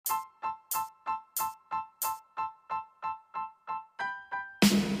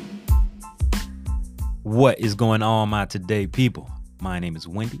What is going on, my today people? My name is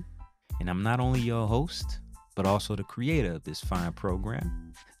Wendy, and I'm not only your host, but also the creator of this fine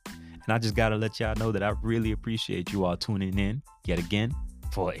program. And I just gotta let y'all know that I really appreciate you all tuning in yet again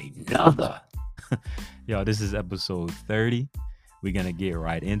for another. Y'all, this is episode 30. We're gonna get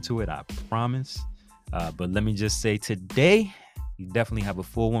right into it, I promise. But let me just say today, we definitely have a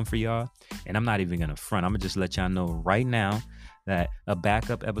full one for y'all. And I'm not even gonna front. I'm gonna just let y'all know right now that a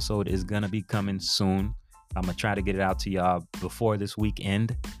backup episode is gonna be coming soon. I'm gonna try to get it out to y'all before this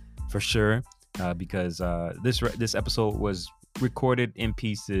weekend for sure, because this episode was recorded in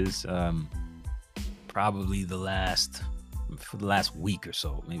pieces, probably for the last week or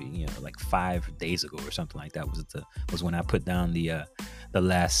so, maybe like 5 days ago or something like that was when I put down the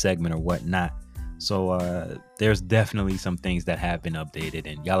last segment or whatnot. So there's definitely some things that have been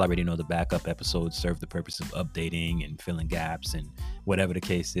updated, and y'all already know the backup episodes serve the purpose of updating and filling gaps and whatever the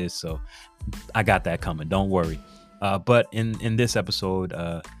case is. So I got that coming. Don't worry. But in this episode,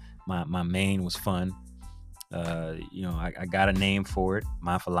 my main was fun. I got a name for it,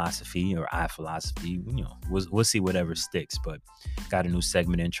 my philosophy or I philosophy. We'll see whatever sticks. But got a new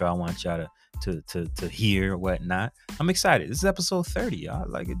segment intro. I want y'all to hear or whatnot. I'm excited. This is episode 30, y'all.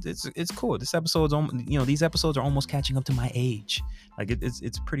 Like it's cool. These episodes are almost catching up to my age. Like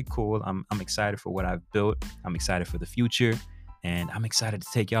it's pretty cool. I'm excited for what I've built. I'm excited for the future, and I'm excited to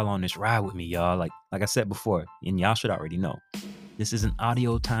take y'all on this ride with me, y'all. Like I said before, and y'all should already know, this is an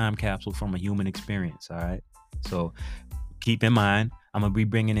audio time capsule from a human experience. All right. So keep in mind, I'm gonna be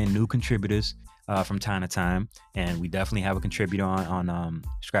bringing in new contributors from time to time, and we definitely have a contributor on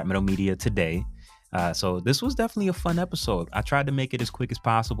Scrap Metal Media today. So this was definitely a fun episode. I tried to make it as quick as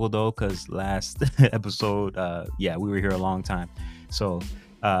possible though, because last episode, we were here a long time. So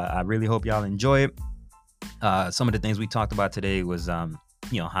I really hope y'all enjoy it. Some of the things we talked about today was how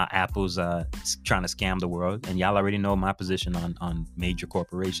Apple's trying to scam the world, and y'all already know my position on major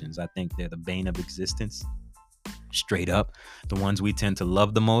corporations. I think they're the bane of existence. Straight up, the ones we tend to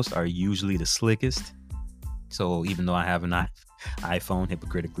love the most are usually the slickest. So even though I have an iPhone,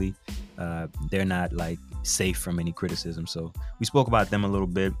 hypocritically, they're not like safe from any criticism. So we spoke about them a little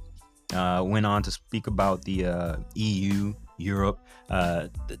bit. Went on to speak about the EU, Europe,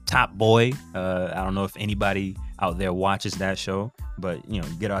 the Top Boy. I don't know if anybody out there watches that show, but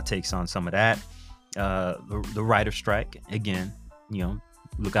get our takes on some of that. The writer strike again.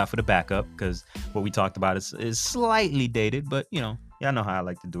 Look out for the backup, because what we talked about is slightly dated, but y'all know how I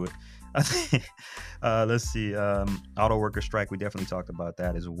like to do it. Let's see. Auto worker strike. We definitely talked about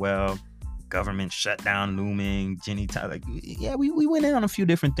that as well. Government shutdown looming. Jenny Tyler. We went in on a few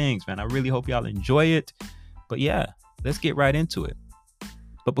different things, man. I really hope y'all enjoy it. But yeah, let's get right into it.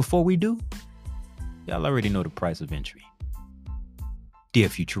 But before we do, y'all already know the price of entry. Dear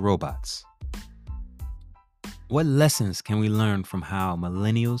future robots, what lessons can we learn from how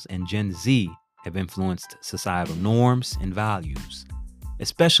millennials and Gen Z have influenced societal norms and values,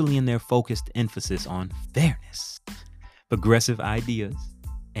 especially in their focused emphasis on fairness, progressive ideas,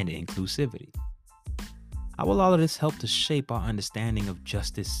 and inclusivity? How will all of this help to shape our understanding of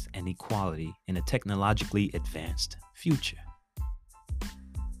justice and equality in a technologically advanced future?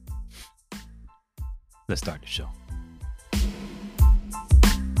 Let's start the show.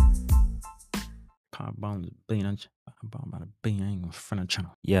 Powerball about a billion. I ain't gonna front. I'm trying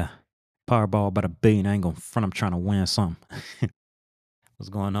to. Yeah, Powerball about a billion. I ain't gonna front. I'm trying to win something. What's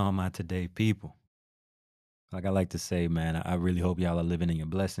going on, my today people? Like I like to say, man, I really hope y'all are living in your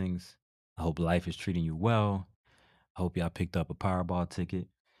blessings. I hope life is treating you well. I hope y'all picked up a Powerball ticket.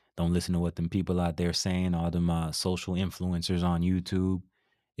 Don't listen to what them people out there saying, all them social influencers on YouTube.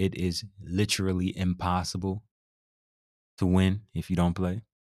 It is literally impossible to win if you don't play.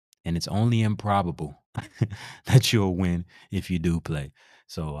 And it's only improbable that you'll win if you do play.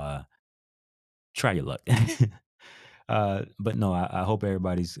 So try your luck. But no, I hope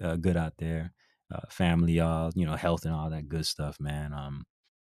everybody's good out there. Family, health and all that good stuff, man.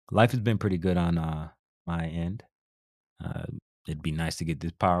 Life has been pretty good on my end. Uh, it'd be nice to get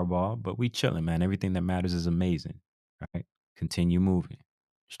this Powerball, but we chilling, man. Everything that matters is amazing, right? Continue moving,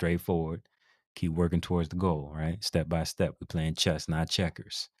 straightforward. Keep working towards the goal, right? Step by step. We're playing chess, not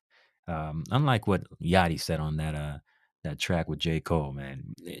checkers. Unlike what Yachty said on that track with J. Cole,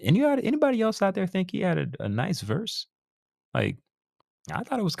 man. Anybody else out there think he had a nice verse? Like, I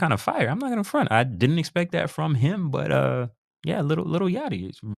thought it was kind of fire. I'm not gonna front. I didn't expect that from him, but yeah, little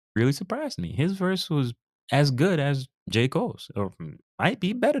Yachty really surprised me. His verse was as good as J. Cole's, or might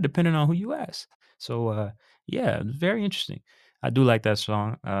be better depending on who you ask. So yeah, very interesting. I do like that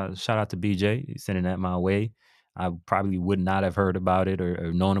song. Shout out to BJ sending that my way. I probably would not have heard about it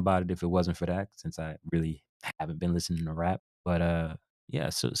or known about it if it wasn't for that, since I really haven't been listening to rap. But yeah,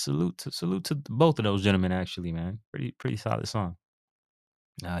 so salute to both of those gentlemen actually, man. Pretty solid song.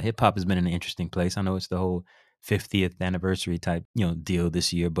 Hip hop has been in an interesting place. I know it's the whole 50th anniversary type, deal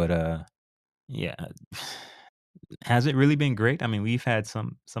this year, but yeah, has it really been great? I mean, we've had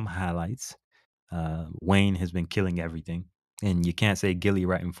some highlights. Wayne has been killing everything, and you can't say Gilly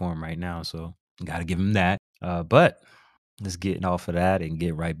writing for him right now, so got to give him that. But let's get off of that and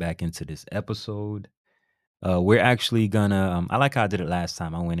get right back into this episode. We're actually gonna. I like how I did it last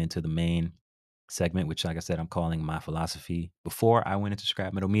time. I went into the main segment, which, like I said, I'm calling my philosophy. Before I went into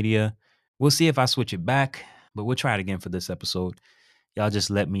scrap metal media, we'll see if I switch it back, but we'll try it again for this episode. Y'all just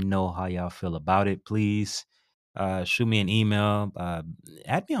let me know how y'all feel about it, please. Shoot me an email.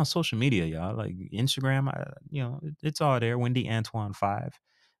 Add me on social media, y'all. Like Instagram, it's all there. Wendy Antoine 5.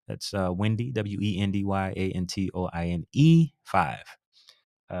 That's Wendy, WendyAntoine 5.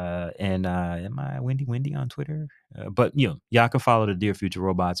 And am I Wendy on Twitter? But y'all can follow the Dear Future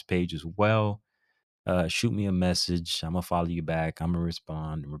Robots page as well. Shoot me a message. I'm gonna follow you back. I'm gonna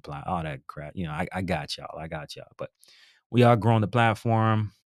respond and reply. All that crap. I got y'all. I got y'all. But we are growing the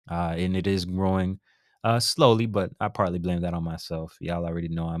platform, and it is growing slowly. But I partly blame that on myself. Y'all already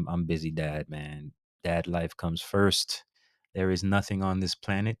know I'm busy, dad. Man, dad life comes first. There is nothing on this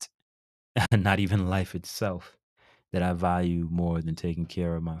planet, not even life itself, that I value more than taking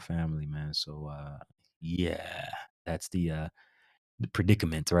care of my family, man. So yeah, that's the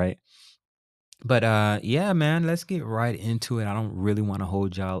predicament, right? But yeah, man, let's get right into it. I don't really want to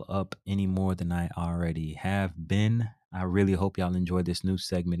hold y'all up any more than I already have been. I really hope y'all enjoyed this new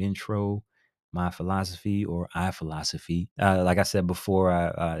segment intro, my philosophy or I philosophy. Like I said before,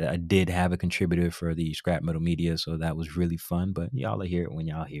 I did have a contributor for the scrap metal media, so that was really fun. But y'all will hear it when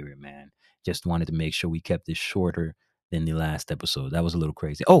y'all hear it, man. Just wanted to make sure we kept this shorter than the last episode. That was a little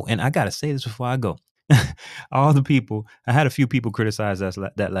crazy. Oh, and I gotta say this before I go. All the people, I had a few people criticize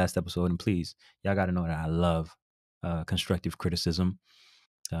that last episode, and please, y'all got to know that I love constructive criticism.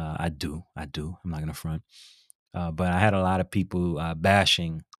 I do. I'm not gonna front. But I had a lot of people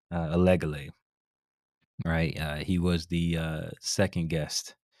bashing Allegale. Right, he was the second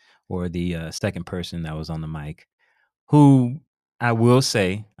guest or the second person that was on the mic. Who I will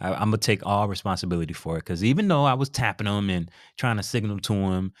say I'm gonna take all responsibility for it because even though I was tapping him and trying to signal to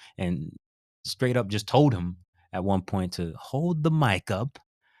him and straight up just told him at one point to hold the mic up.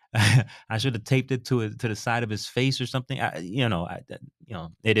 I should have taped it to the side of his face or something.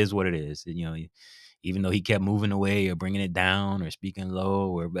 It is what it is. Even though he kept moving away or bringing it down or speaking low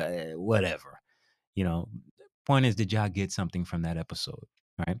or whatever. You know, point is, did y'all get something from that episode?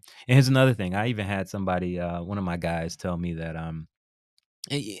 Right. And here's another thing. I even had somebody, one of my guys, tell me that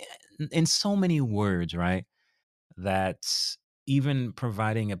in so many words, right, that even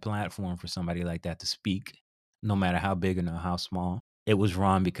providing a platform for somebody like that to speak, no matter how big or how small, it was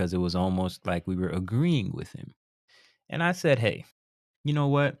wrong because it was almost like we were agreeing with him. And I said, hey, you know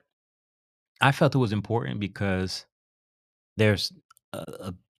what? I felt it was important because there's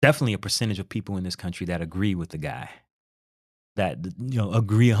definitely a percentage of people in this country that agree with the guy, that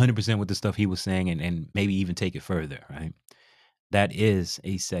agree 100% with the stuff he was saying, and maybe even take it further, right? That is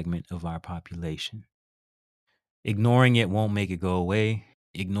a segment of our population. Ignoring it won't make it go away.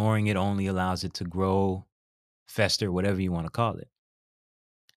 Ignoring it only allows it to grow, fester, whatever you want to call it.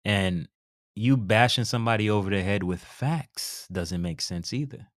 And you bashing somebody over the head with facts doesn't make sense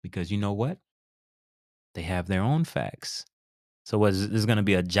either, because you know what? They have their own facts. So was this going to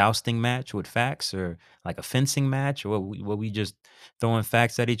be a jousting match with facts, or like a fencing match, or we just throwing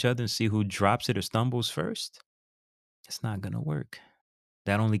facts at each other and see who drops it or stumbles first? It's not going to work.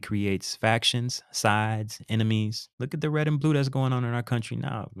 That only creates factions, sides, enemies. Look at the red and blue that's going on in our country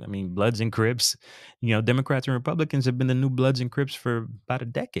now. I mean, Bloods and Crips. Democrats and Republicans have been the new Bloods and Crips for about a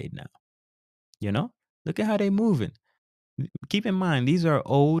decade now. Look at how they moving. Keep in mind, these are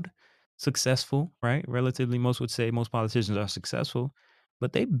old, successful, right? Relatively, most would say most politicians are successful,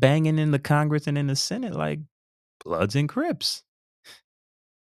 but they banging in the Congress and in the Senate like Bloods and Crips.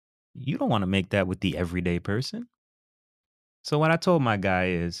 You don't want to make that with the everyday person. So what I told my guy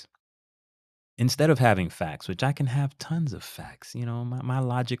is, instead of having facts, which I can have tons of facts, my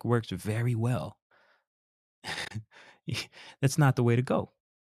logic works very well. That's not the way to go.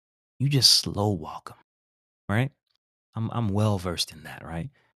 You just slow walk them, right? I'm well versed in that, right?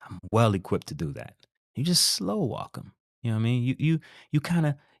 I'm well equipped to do that. You just slow walk them. You know what I mean? You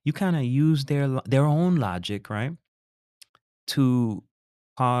kind of use their own logic, right, to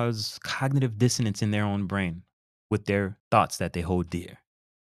cause cognitive dissonance in their own brain with their thoughts that they hold dear.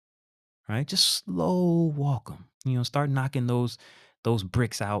 right? Just slow walk them. Start knocking those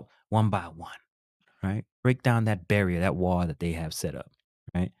bricks out one by one, right? Break down that barrier, that wall that they have set up,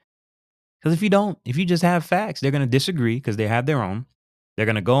 right? Because if you just have facts, they're going to disagree because they have their own. They're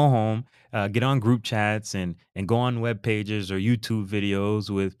going to go home, get on group chats and go on web pages or YouTube videos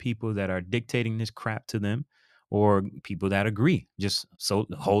with people that are dictating this crap to them or people that agree, just so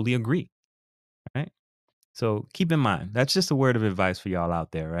wholly agree, right? So keep in mind, that's just a word of advice for y'all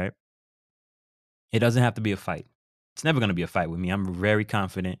out there, right? It doesn't have to be a fight. It's never going to be a fight with me. I'm very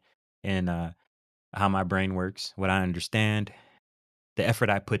confident in how my brain works, what I understand, the effort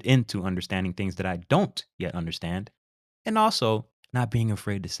I put into understanding things that I don't yet understand, and also not being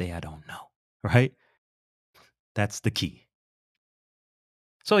afraid to say I don't know, right? That's the key.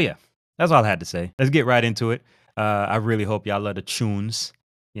 So yeah, that's all I had to say. Let's get right into it. I really hope y'all love the tunes.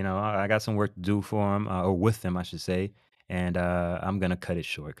 I got some work to do for them, or with them, I should say. And I'm gonna cut it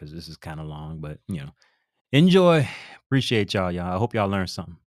short because this is kind of long. But enjoy. Appreciate y'all. I hope y'all learned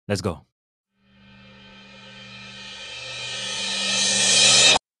something. Let's go.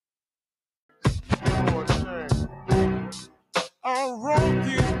 I wrote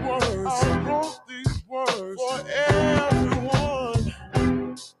these words for everyone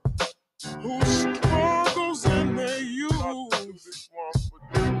who struggles in their youth,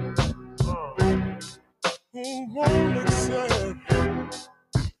 who won't accept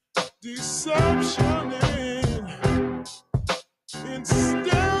deception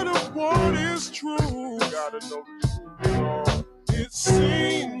instead of what is true. It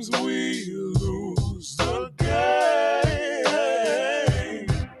seems we lose the game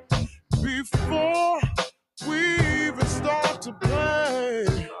before we even start to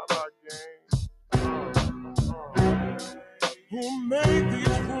play. Who made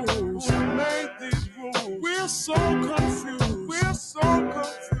these rules? We're so confused.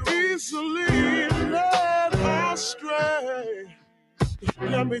 Easily led astray.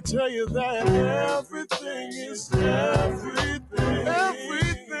 Let me tell you that everything is everything.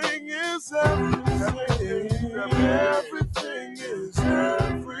 Everything is everything. Everything is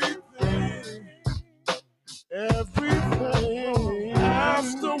everything. Everything.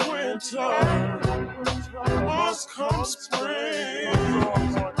 After winter must come spring.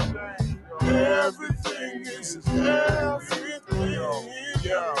 Everything is everything.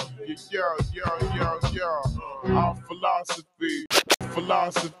 Our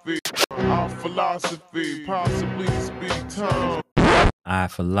philosophy, possibly speak tongues. I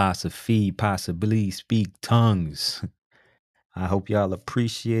philosophy possibly speak tongues. I hope y'all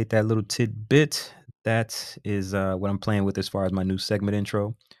appreciate that little tidbit. That is what I'm playing with as far as my new segment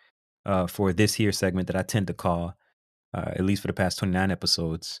intro for this here segment that I tend to call, at least for the past 29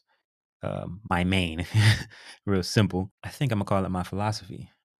 episodes, my main. Real simple. I think I'm going to call it my philosophy,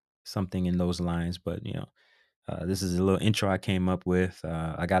 something in those lines. But, this is a little intro I came up with.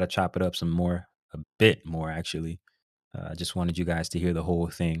 I got to chop it up some more, a bit more actually. I just wanted you guys to hear the whole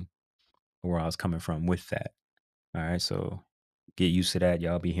thing, where I was coming from with that. All right, so get used to that.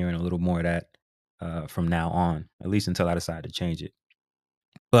 Y'all be hearing a little more of that from now on, at least until I decide to change it.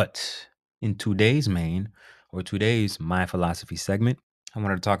 But in today's main or today's My Philosophy segment, I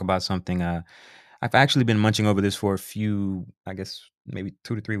wanted to talk about something. I've actually been munching over this for a few, I guess, maybe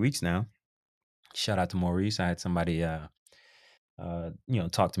 2 to 3 weeks now. Shout out to Maurice. I had somebody,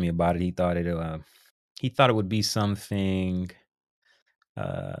 talk to me about it. He thought it would be something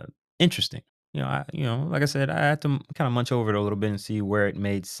uh, interesting. Like I said, I had to kind of munch over it a little bit and see where it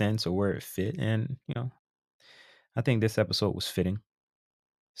made sense or where it fit. And, I think this episode was fitting.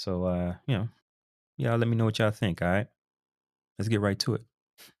 So, y'all let me know what y'all think. All right. Let's get right to it.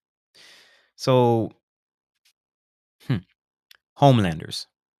 So, hmm, Homelanders,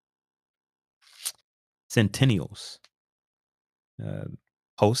 Centennials, uh,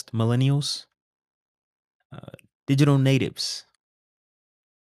 Post Millennials, uh, Digital Natives,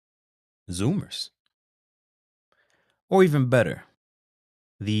 Zoomers, or even better,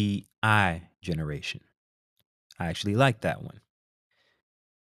 the I generation. I actually like that one.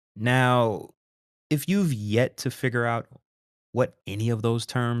 Now, if you've yet to figure out what any of those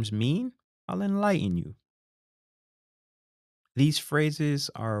terms mean, I'll enlighten you. These phrases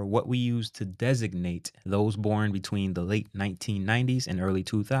are what we use to designate those born between the late 1990s and early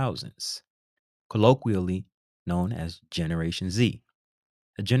 2000s, colloquially known as Generation Z,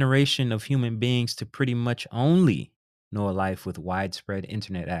 a generation of human beings to pretty much only know a life with widespread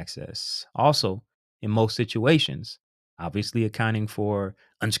internet access. Also, in most situations, obviously accounting for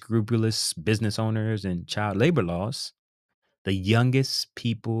unscrupulous business owners and child labor laws, the youngest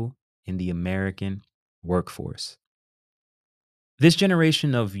people in the American workforce. This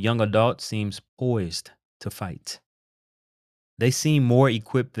generation of young adults seems poised to fight. They seem more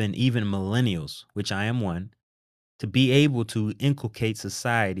equipped than even millennials, which I am one, to be able to inculcate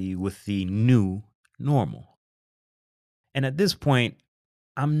society with the new normal. And at this point,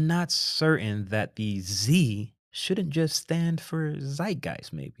 I'm not certain that the Z shouldn't just stand for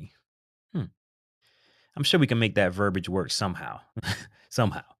zeitgeist, maybe. Hmm. I'm sure we can make that verbiage work somehow.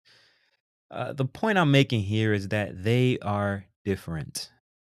 Somehow. The point I'm making here is that they are different.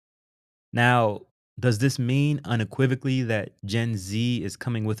 Now, does this mean unequivocally that Gen Z is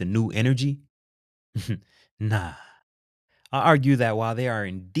coming with a new energy? Nah. I argue that while they are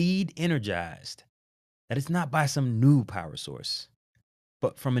indeed energized, that it's not by some new power source,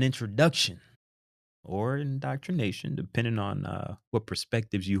 but from an introduction or indoctrination, depending on what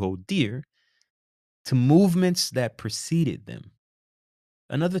perspectives you hold dear, to movements that preceded them.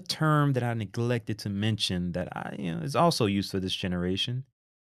 Another term that I neglected to mention that is also used for this generation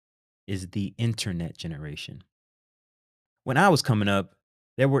is the internet generation. When I was coming up,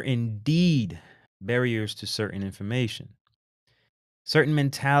 there were indeed barriers to certain information. Certain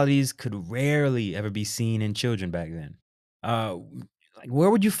mentalities could rarely ever be seen in children back then. Uh, like where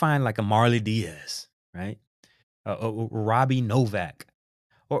would you find like a Marley Diaz, right? Robbie Novak,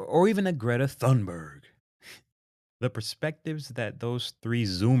 or even a Greta Thunberg? The perspectives that those three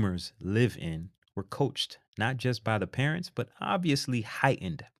Zoomers live in were coached not just by the parents, but obviously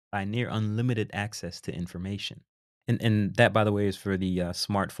heightened by near unlimited access to information. And that, by the way, is for the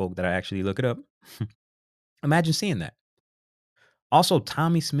smart folk that actually look it up. Imagine seeing that. Also,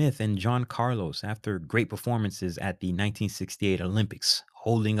 Tommy Smith and John Carlos, after great performances at the 1968 Olympics,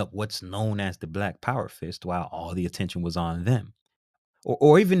 holding up what's known as the Black Power Fist while all the attention was on them.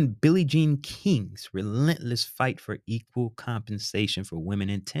 Or even Billie Jean King's relentless fight for equal compensation for women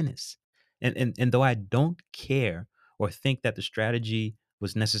in tennis. And though I don't care or think that the strategy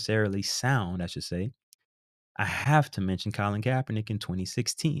was necessarily sound, I should say, I have to mention Colin Kaepernick in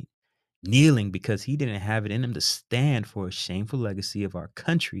 2016, kneeling because he didn't have it in him to stand for a shameful legacy of our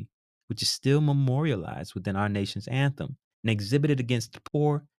country, which is still memorialized within our nation's anthem and exhibited against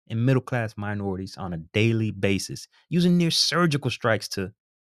poor and middle class minorities on a daily basis, using near surgical strikes to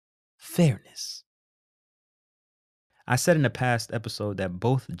fairness. I said in a past episode that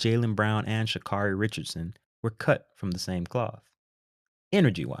both Jalen Brown and Shakari Richardson were cut from the same cloth,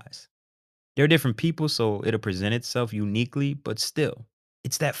 energy wise. They're different people, so it'll present itself uniquely, but still,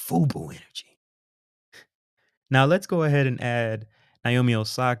 it's that FUBU energy. Now, let's go ahead and add Naomi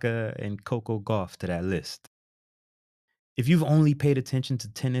Osaka and Coco Gauff to that list. If you've only paid attention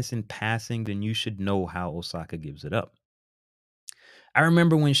to tennis in passing, then you should know how Osaka gives it up. I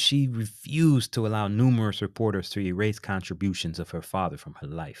remember when she refused to allow numerous reporters to erase contributions of her father from her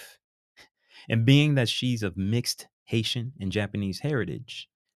life. And being that she's of mixed Haitian and Japanese heritage,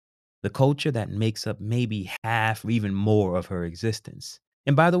 the culture that makes up maybe half or even more of her existence.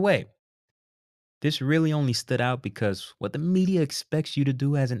 And by the way, this really only stood out because what the media expects you to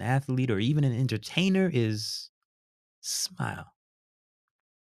do as an athlete or even an entertainer is smile,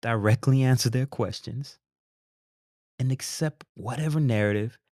 directly answer their questions, and accept whatever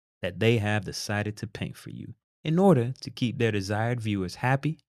narrative that they have decided to paint for you in order to keep their desired viewers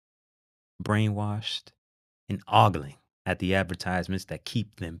happy, brainwashed, and ogling at the advertisements that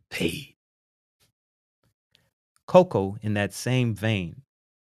keep them paid. Coco, in that same vein,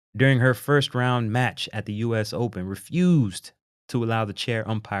 during her first round match at the US Open, refused to allow the chair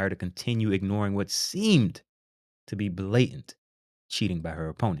umpire to continue ignoring what seemed to be blatant cheating by her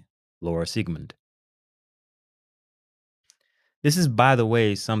opponent, Laura Siegemund. This is, by the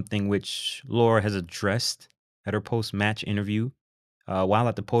way, something which Laura has addressed at her post match interview. While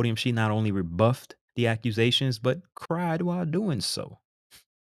at the podium, she not only rebuffed the accusations, but cried while doing so.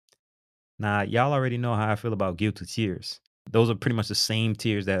 Now, y'all already know how I feel about guilty tears. Those are pretty much the same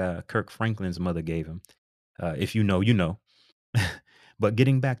tears that Kirk Franklin's mother gave him. If you know, you know. But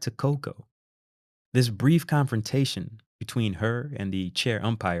getting back to Coco, this brief confrontation between her and the chair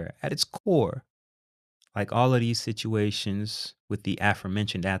umpire at its core, like all of these situations with the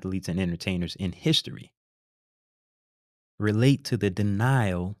aforementioned athletes and entertainers in history, relate to the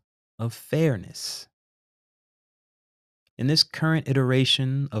denial of fairness. In this current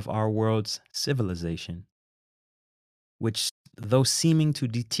iteration of our world's civilization, which, though seeming to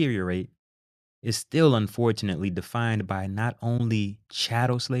deteriorate, is still unfortunately defined by not only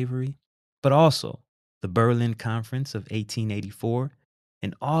chattel slavery, but also the Berlin Conference of 1884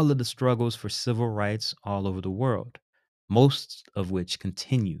 and all of the struggles for civil rights all over the world, most of which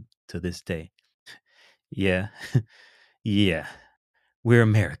continue to this day. Yeah, yeah, we're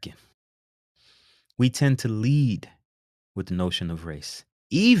American. We tend to lead with the notion of race,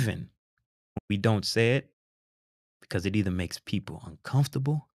 even when we don't say it, because it either makes people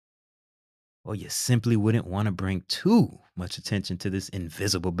uncomfortable or you simply wouldn't want to bring too much attention to this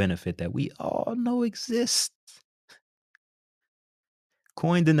invisible benefit that we all know exists.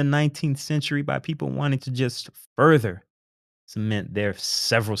 Coined in the 19th century by people wanting to just further cement their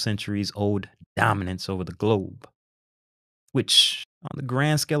several centuries old dominance over the globe, which, on the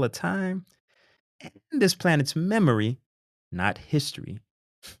grand scale of time and this planet's memory, not history,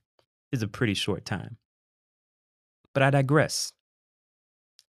 is a pretty short time. But I digress.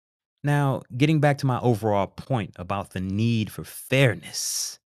 Now, getting back to my overall point about the need for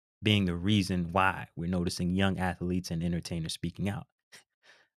fairness being the reason why we're noticing young athletes and entertainers speaking out.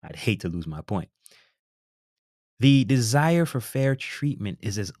 I'd hate to lose my point. The desire for fair treatment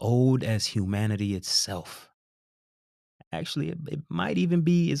is as old as humanity itself. Actually, it might even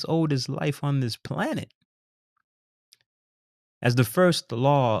be as old as life on this planet. As the first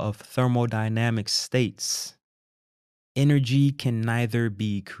law of thermodynamics states, energy can neither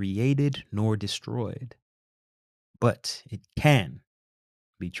be created nor destroyed, but it can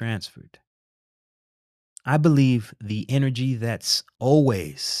be transferred. I believe the energy that's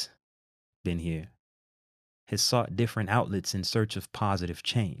always been here has sought different outlets in search of positive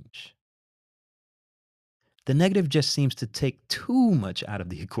change. The negative just seems to take too much out of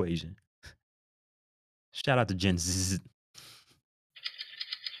the equation. Shout out to Gen Z.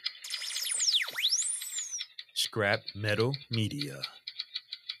 Scrap Metal Media.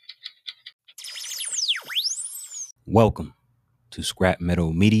 Welcome to Scrap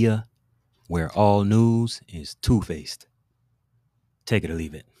Metal Media, where all news is two-faced. Take it or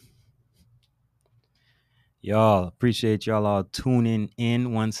leave it. Y'all, appreciate y'all all tuning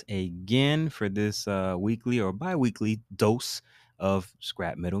in once again for this weekly or bi-weekly dose of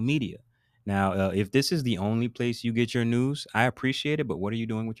Scrap Metal Media. Now, if this is the only place you get your news, I appreciate it, but what are you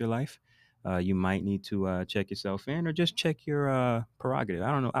doing with your life? You might need to check yourself in or just check your prerogative.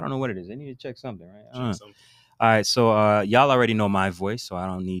 I don't know what it is. I need to check something, right? Check something. All right, so y'all already know my voice, so I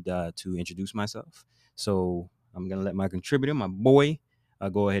don't need to introduce myself. So I'm going to let my contributor, my boy,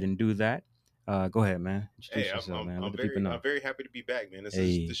 go ahead and do that. Go ahead, man. Introduce yourself, man. Let the people know. I'm very happy to be back, man. This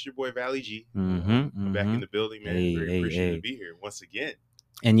Hey. is your boy Valle G. Mhm, I'm back mhm. in the building, man. Hey, very hey, appreciative hey. to be here once again.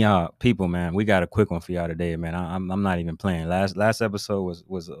 And y'all, people, man, we got a quick one for y'all today, man. I'm not even playing. Last episode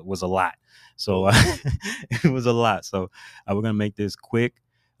was a lot, so it was a lot. So we're gonna make this quick.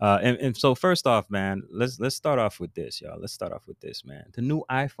 And so first off, man, let's start off with this, y'all. Let's start off with this, man. The new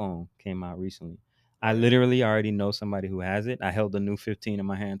iPhone came out recently. I literally already know somebody who has it. I held the new 15 in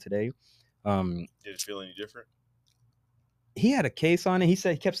my hand today. Did it feel any different? He had a case on it. He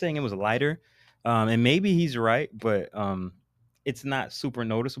kept saying it was lighter, and maybe he's right, but it's not super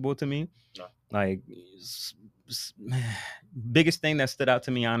noticeable to me. No. Like, biggest thing that stood out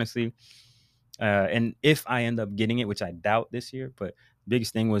to me, honestly, and if I end up getting it, which I doubt this year, but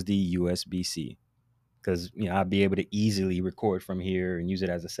biggest thing was the USB-C, because I'll be able to easily record from here and use it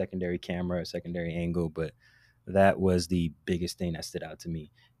as a secondary camera, a secondary angle. But that was the biggest thing that stood out to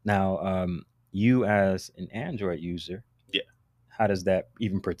me. Now, you as an Android user, yeah, how does that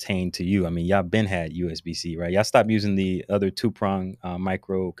even pertain to you? I mean, y'all been had USB-C, right? Y'all stopped using the other two-prong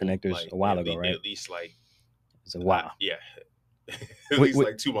micro connectors a while ago, right? At least like it's a while. Yeah, at least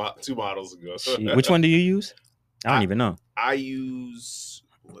like two models ago. Which one do you use? I don't even know. I use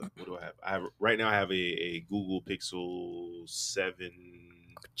what do I have? Right now I have a Google Pixel 7.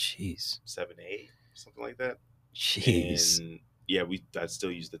 Jeez. 7A, something like that. Jeez. And yeah, I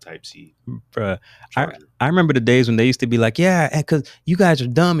still use the Type-C. Bruh, I remember the days when they used to be like, yeah, because you guys are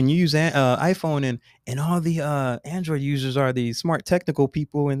dumb and you use iPhone, and all the Android users are the smart technical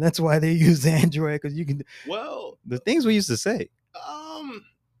people, and that's why they use Android, because you can. Well, the things we used to say.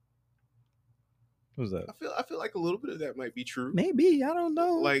 What was that? I feel like a little bit of that might be true. Maybe, I don't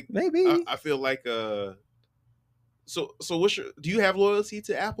know. Like maybe I feel like So what's do you have loyalty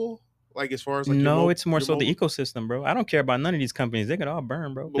to Apple? Like as far as like no, it's more so the ecosystem, bro. I don't care about none of these companies. They can all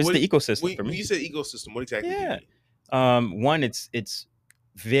burn, bro. It's the ecosystem for me. When you said ecosystem, what exactly do you mean? One, it's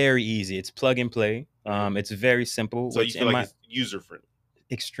very easy. It's plug and play. It's very simple. So you feel like it's user friendly?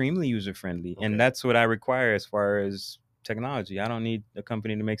 Extremely user friendly, and that's what I require as far as technology. I don't need a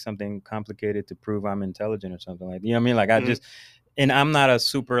company to make something complicated to prove I'm intelligent or something like that. You know what I mean? Like I just, and I'm not a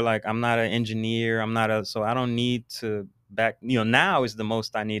super, like I'm not an engineer. So I don't need to back, now is the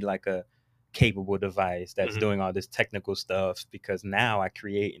most I need like a capable device that's Mhm. doing all this technical stuff, because now I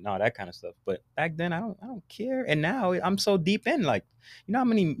create and all that kind of stuff. But back then I don't care. And now I'm so deep in, like, you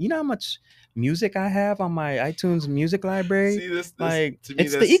know how much music I have on my iTunes music library? See, this Like, to me,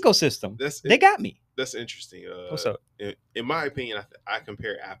 it's the ecosystem. They got me. That's interesting. What's up? In my opinion, I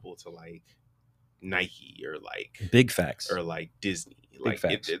compare Apple to like Nike or like Big facts. or like Disney. Like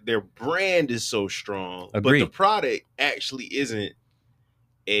facts. their brand is so strong, Agreed. but the product actually isn't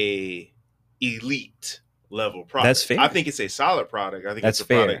a elite level product. That's fair. I think it's a solid product. I think That's it's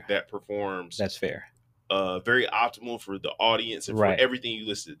a product fair. that performs That's fair. very optimal for the audience and Right. for everything you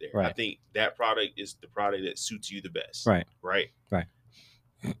listed there. Right. I think that product is the product that suits you the best. Right. Right. Right.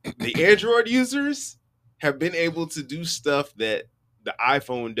 The Android users have been able to do stuff that the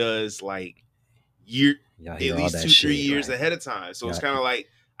iPhone does like Y'all at hear all least that 2-3 shit, years right? ahead of time. So it's Yeah. kind of like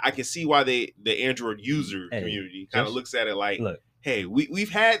I can see why the Android user Hey, community kind of just looks at it like, look. hey, we've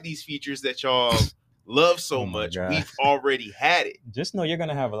had these features that y'all love so Oh my much. God. We've already had it. Just know you're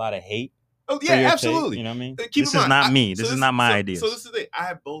gonna have a lot of hate. Oh for yeah, your absolutely. Take, you know what I mean? Keep This in is mind, not me. This is not my ideas. So this is the thing. I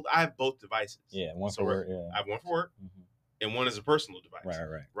have both devices. Yeah, one So for work. Yeah. I have one for work Mhm. and one is a personal device.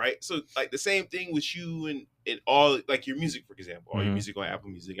 Right. Right. So like the same thing with you and all, like your music, for example, all your Mhm. music on Apple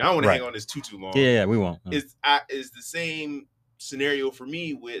Music. I don't want to Right. hang on this too long. Yeah, we won't. Is the same scenario for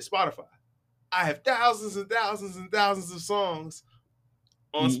me with Spotify. I have thousands and thousands and thousands of songs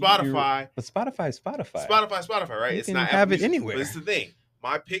on Spotify. But Spotify is Spotify. Spotify, right? You It's can not have Apple it Music. anywhere. But it's the thing.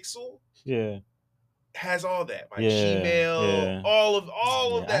 My Pixel Yeah. has all that. My Yeah, Gmail, yeah. all of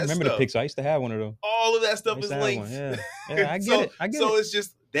that I remember stuff. the Pixel. I used to have one of them. All of that I stuff used is to have linked. one. Yeah, I get so, it. I get so it. it's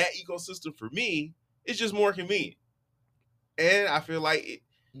just that ecosystem for me. It's just more convenient, and I feel like it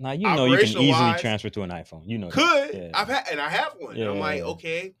Now you know you can easily operational-wise, transfer to an iPhone. You know that. could. Yeah. I have one. And I'm like, Yeah.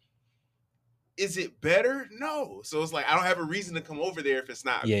 okay, is it better? No. So it's like I don't have a reason to come over there if it's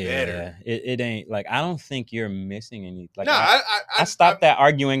not better. Yeah. It ain't like, I don't think you're missing any. Like, No, I stopped that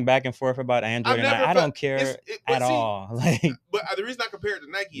arguing back and forth about Android, and I don't care but at see, all. Like, But the reason I compare it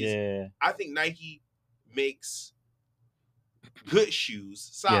to Nike is yeah, I think Nike makes good shoes,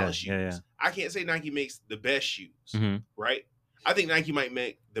 solid shoes. yeah. I can't say Nike makes the best shoes, Mhm. right? I think Nike might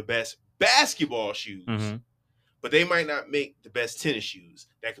make the best basketball shoes, Mhm. but they might not make the best tennis shoes.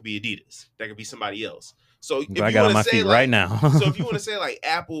 That could be Adidas. That could be somebody else. So if I you got on wanna my say, feet like, right now. so if you want to say like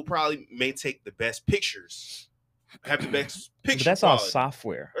Apple probably may take the best pictures, have the best picture But that's all quality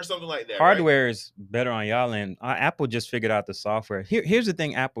software. or something like that. Hardware is better on y'all end. Apple just figured out the software. Here's the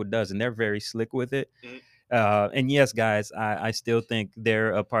thing Apple does, and they're very slick with it. Mhm. And yes, guys, I still think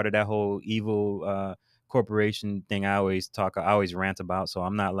they're a part of that whole evil corporation thing I always rant about. So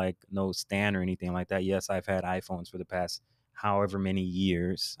I'm not like no stan or anything like that. Yes, I've had iPhones for the past however many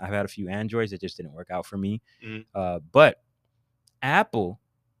years. I've had a few Androids that just didn't work out for me. Mhm. But Apple,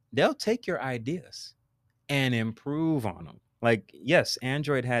 they'll take your ideas and improve on them. Like, yes,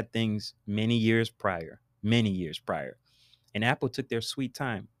 Android had things many years prior. And Apple took their sweet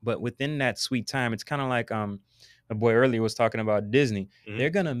time. But within that sweet time, it's kind of like a boy earlier was talking about Disney. Mhm. They're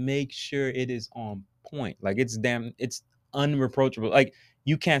gonna make sure it is on point. Like, it's unreproachable. Like,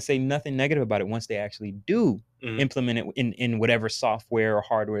 you can't say nothing negative about it once they actually do Mhm. implement it in whatever software or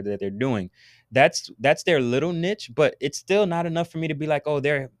hardware that they're doing. That's their little niche, but it's still not enough for me to be like, oh,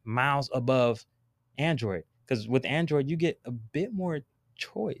 they're miles above Android. Because with Android, you get a bit more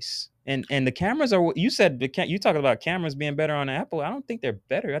choice. And the cameras are, you said you talk about cameras being better on Apple. I don't think they're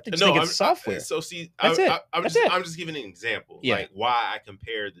better. I think it's software. So see, That's it. I'm just giving an example, Yeah. like why I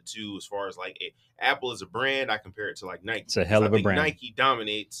compare the two as far as like Apple is a brand. I compare it to like Nike. It's a hell of a brand. Nike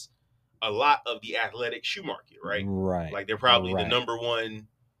dominates a lot of the athletic shoe market, right? Right. Like they're probably the number one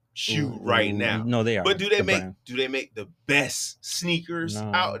shoe right now. No, they are. But do they make the best sneakers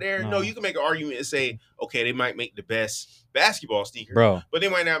out there? No, you can make an argument and say, okay, they might make the best basketball sneaker, bro, but they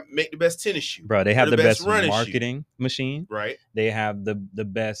might not make the best tennis shoe. Bro, they have the best marketing machine. Right. They have the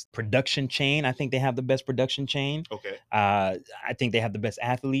best production chain. I think they have the best production chain. Okay. I think they have the best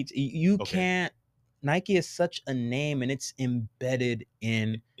athletes. You can't. Nike is such a name, and it's embedded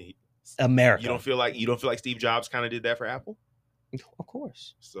in America. You don't feel like Steve Jobs kind of did that for Apple? Of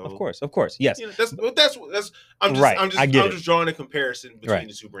course. So of course. Yes. You know, that's I'm just drawing a comparison between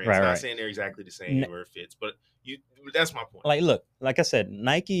the two brands. Not saying they're exactly the same or it fits, but that's my point. Like, look, like I said,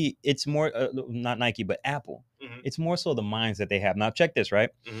 Nike, it's more not Nike, but Apple. Mm-hmm. It's more so the minds that they have. Now, check this, right?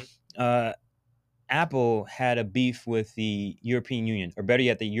 Mm-hmm. Apple had a beef with the European Union, or better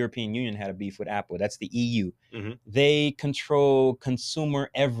yet, the European Union had a beef with Apple. That's the EU. Mm-hmm. They control consumer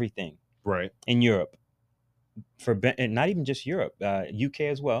everything, right, in Europe. And not even just Europe, UK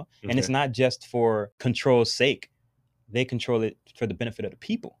as well. Okay. And it's not just for control's sake. They control it for the benefit of the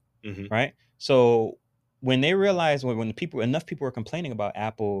people. right? So when they realized when enough people were complaining about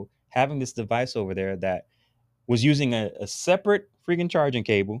Apple having this device over there that was using a separate freaking charging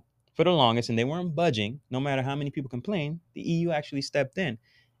cable for the longest, and they weren't budging, no matter how many people complained, the EU actually stepped in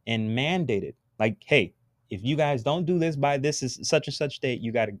and mandated, like, hey, if you guys don't do this by this is such and such date,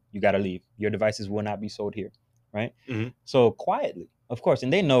 you gotta leave. Your devices will not be sold here, right? So quietly, of course,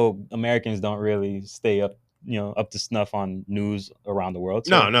 and they know Americans don't really stay up, up to snuff on news around the world.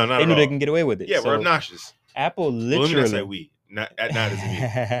 So no, not they at knew all. they can get away with it. Yeah, so we're obnoxious. Apple Well, let me literally not say we, not as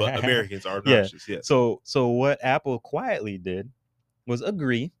me, but Americans are obnoxious. Yes. So what Apple quietly did was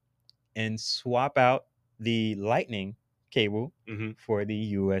agree and swap out the Lightning cable for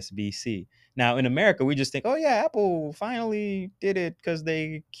the USB-C. Now in America, we just think, oh yeah, Apple finally did it because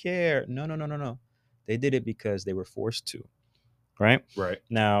they care. No. They did it because they were forced to. Right.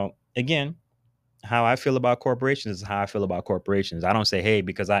 Now, again, how I feel about corporations is how I feel about corporations. I don't say, hey,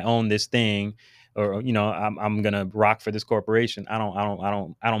 because I own this thing, or I'm gonna rock for this corporation. I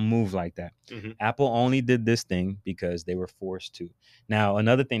don't move like that. Apple only did this thing because they were forced to. Now,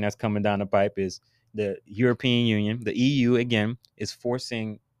 another thing that's coming down the pipe is the European Union, the EU, again, is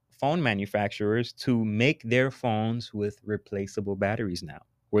forcing phone manufacturers to make their phones with replaceable batteries now,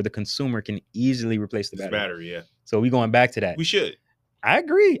 where the consumer can easily replace the battery. Yeah. So we going back to that. We should. I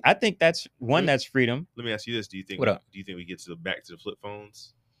agree. I think that's that's freedom. Let me ask you this: Do you think we get back to the flip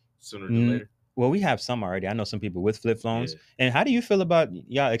phones sooner than later? Well, we have some already. I know some people with flip phones. Yeah. And how do you feel about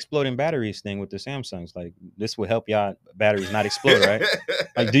y'all exploding batteries thing with the Samsungs? Like, this will help y'all batteries not explode, right?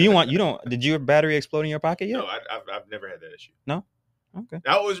 Like, did your battery explode in your pocket yet? No, I've never had that issue. No? Okay.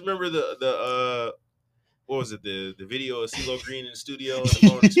 I always remember the what was it? The video of CeeLo Green in the studio and the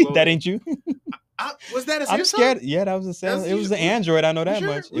phone exploded. That ain't you? Was that a Samsung? I'm scared. Yeah, that was a Samsung. It was the Android. I know that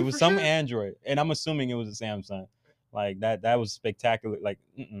much. It was some sure? Android, and I'm assuming it was a Samsung. Like that was spectacular. Like,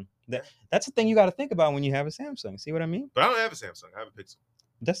 that's the thing you got to think about when you have a Samsung. See what I mean? But I don't have a Samsung. I have a Pixel.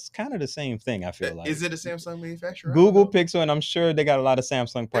 That's kind of the same thing. I feel like. Is it a Samsung manufacturer? Google Pixel, and I'm sure they got a lot of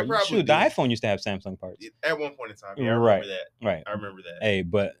Samsung parts. Shoot, the do. iPhone used to have Samsung parts at one point in time. Yeah, I remember that. Right. I remember that. Hey,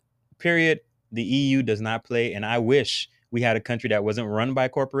 but period. The EU does not play, and I wish we had a country that wasn't run by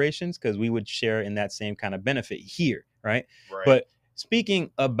corporations, because we would share in that same kind of benefit here, right? But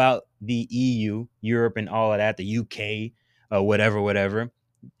speaking about the EU, Europe, and all of that, the UK, whatever.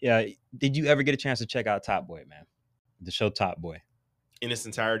 Did you ever get a chance to check out Top Boy, man? The show Top Boy. In its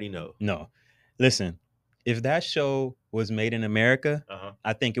entirety, no. No. Listen, if that show was made in America,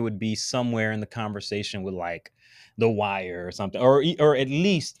 I think it would be somewhere in the conversation with like The Wire or something, or at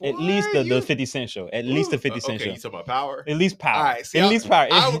least the 50 Cent show. At least the 50 Cent show. You talking about Power? At least Power. All right, see, at least Power.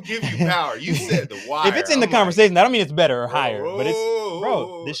 I will give you Power. You said The Wire. If it's in the conversation, I don't mean it's better or higher, but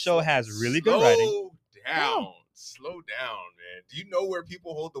it's this show has really good writing. Slow down, man. Do you know where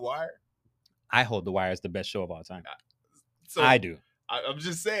people hold The Wire? I hold The Wire as the best show of all time. So I do. I'm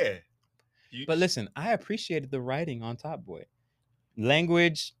just saying. But listen, I appreciated the writing on Top Boy.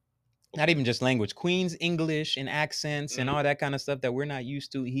 Language, not even just language, Queen's English and accents and all that kind of stuff that we're not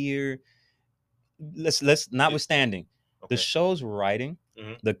used to here. Let's notwithstanding, the show's writing,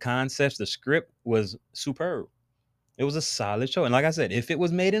 the concepts, the script was superb. It was a solid show. And like I said, if it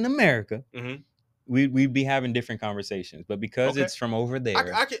was made in America, we'd be having different conversations. But because it's from over there,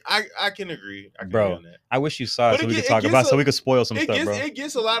 I can agree. Bro, on that. I wish you saw it so we could talk about, so we could spoil some stuff, bro. It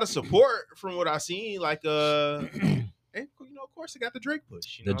gets a lot of support from what I've seen. Like, and, of course, it got the Drake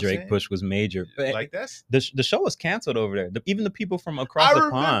push. The Drake push was major. But like that's the show was canceled over there. Even the people from across the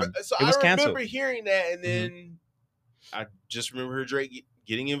pond, it was canceled. I remember hearing that, and then I just remember her Drake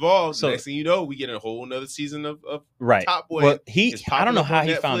getting involved. So next thing you know, we get a whole another season of Top Boy. Well, I don't know how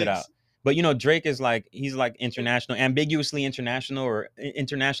he found it out. But Drake is he's international, ambiguously international, or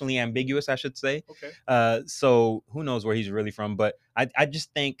internationally ambiguous, I should say. Okay. So who knows where he's really from? But I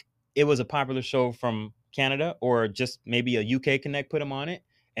just think it was a popular show from Canada, or just maybe a UK Connect put him on it,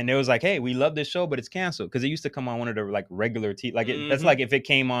 and it was like, hey, we love this show, but it's canceled, because it used to come on one of the regular that's like if it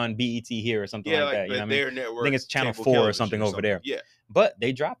came on BET here or something like that. You know what I mean? Network, I think it's Channel 4 or something over there. Yeah. But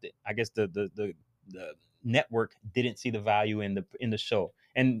they dropped it. I guess the network didn't see the value in the show.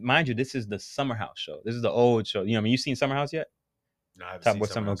 And mind you, this is the Summer House show. This is the old show. You seen Summer House yet? No, I haven't seen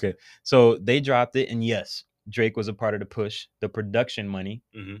Summer House. Okay. So they dropped it, and yes, Drake was a part of the push, the production money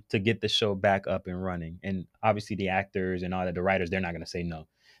to get the show back up and running. And obviously the actors and all that, the writers, they're not going to say no.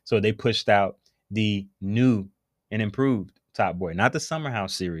 So they pushed out the new and improved Top Boy, not the Summer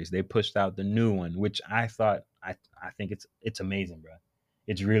House series. They pushed out the new one, which I think it's amazing, bro.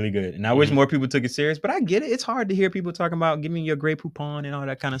 It's really good. And I wish Mhm. more people took it serious, but I get it. It's hard to hear people talking about give me your Grey Poupon and all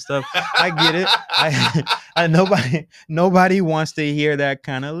that kind of stuff. I get it. I nobody wants to hear that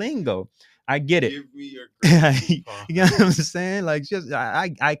kind of lingo. I get it. Give me your You coupon. know what I'm saying? Like, just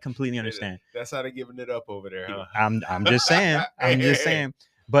I completely understand. That's how they giving it up over there, huh? I'm just saying. I'm just saying.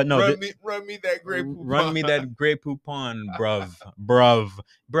 But no, run me that great poupon. run me that Grey Poupon, bruv.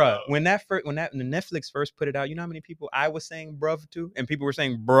 When Netflix first put it out, you know how many people I was saying bruv to, and people were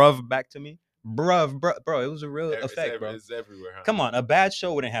saying bruv back to me. Bro, it was a real effect, bro. It's everywhere, huh? Come on, a bad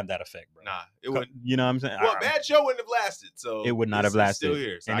show wouldn't have that effect, bro. Nah, it wouldn't. You know what I'm saying? Well, bad show wouldn't have lasted, so it would not have lasted. It's still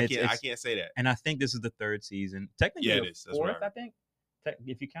here, so and I can't say that. And I think this is the third season. Technically, it is. That's fourth, I think.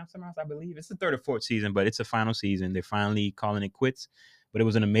 If you count Summer House, I believe it's the third or fourth season, but it's a final season. They're finally calling it quits. But it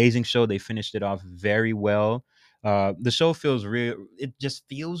was an amazing show. They finished it off very well. The show feels real. It just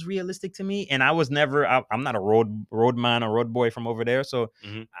feels realistic to me. And I was never. I'm not a road man or road boy from over there. So,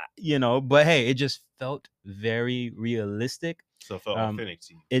 But hey, it just felt very realistic. So it felt authentic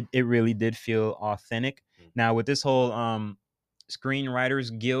to you. It really did feel authentic. Now with this whole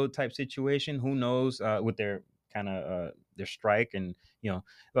Screenwriters Guild type situation, who knows? With their kind of their strike, and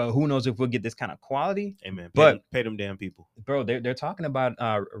who knows if we'll get this kind of quality. Amen. But pay them damn people, bro. They're talking about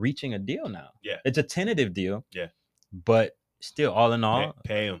reaching a deal now. Yeah, it's a tentative deal. Yeah, but still, all in all,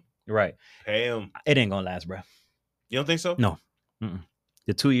 pay them. Right, pay them. It ain't gonna last, bro. You don't think so? No.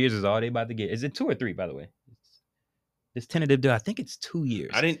 The 2 years is all they about to get. Is it 2 or 3? By the way, this tentative deal, I think it's 2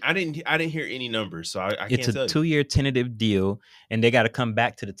 years. I didn't hear any numbers, so I can't tell you. It's a 2-year tentative deal, and they got to come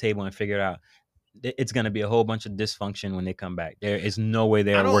back to the table and figure it out. It's going to be a whole bunch of dysfunction when they come back. There is no way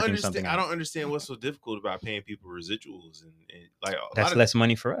they're working something out. I don't understand what's so difficult about paying people residuals and like that's less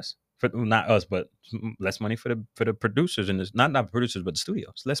money for us, for not us, but less money for the producers and not the producers, but the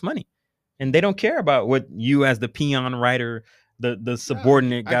studios. Less money, and they don't care about what you as the peon writer, the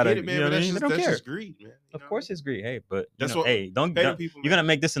subordinate got to. Man, but they don't care. Just greed, man. Of course, it's greed. Hey, but that's don't you're gonna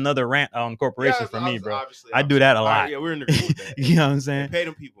make this another rant on corporations for me, bro. I do that a lot. Yeah, we're in agreement with that. You know what I'm saying? Pay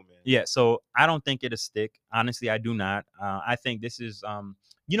them people, man. Yeah, so I don't think it'll stick. Honestly, I do not. I think this is,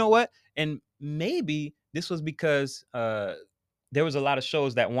 you know what? And maybe this was because there was a lot of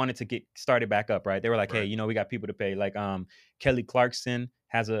shows that wanted to get started back up, right? They were like, hey, we got people to pay. Like Kelly Clarkson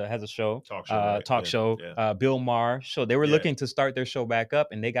has a show, talk show. Bill Maher show. They were looking to start their show back up,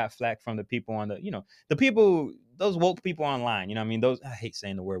 and they got flack from the people on the people, those woke people online. You know what I mean? Those, I hate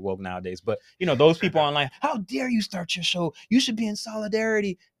saying the word woke nowadays, but those people online, how dare you start your show? You should be in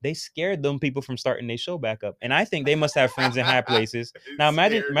solidarity. They scared them people from starting their show back up. And I think they must have friends in high places. Now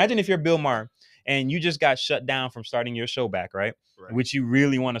imagine if you're Bill Maher and you just got shut down from starting your show back, right? Which you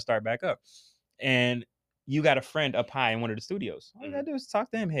really want to start back up. And you got a friend up high in one of the studios. All you gotta do is talk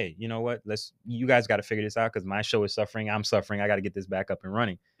to him. Hey, you know what? You guys got to figure this out because my show is suffering. I'm suffering. I got to get this back up and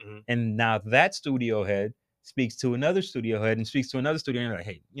running. And now that studio head speaks to another studio head and speaks to another studio. And like,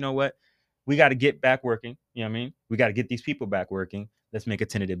 hey, you know what? We got to get back working. You know what I mean? We got to get these people back working. Let's make a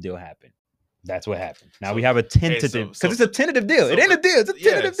tentative deal happen. That's what happened. Now we have a tentative, because it's a tentative deal. It ain't a deal. It's a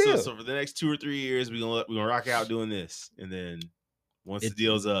tentative deal. So for the next 2 or 3 years, we're gonna rock out doing this, and then once the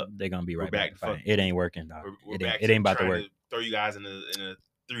deal's up, they're gonna be right back. It ain't working, dog. It ain't about to work. Throw you guys in a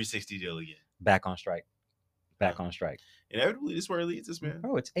 360 deal again. Back on strike. On strike. Inevitably, this is where it leads us, man.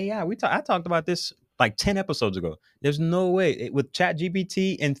 Bro, it's AI. I talked about this like 10 episodes ago. There's no way with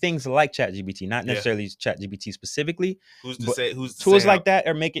ChatGPT and things like ChatGPT, not necessarily ChatGPT specifically. Who's to say tools like that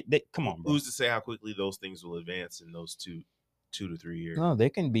or make it? Come on, bro. Who's to say how quickly those things will advance in those 2 to 3 years? No, they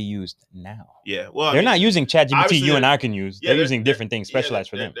can be used now. Yeah, well, they're not using ChatGPT. You and I can use. They're using different things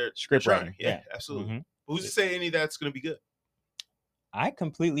specialized for them. Script writing. Yeah, absolutely. Mm-hmm. Who's to say any of that's going to be good? I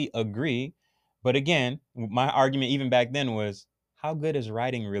completely agree. But again, my argument even back then was, how good has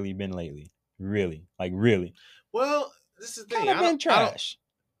writing really been lately? Really? Like, really? Well, this is the thing. Kind of been trash.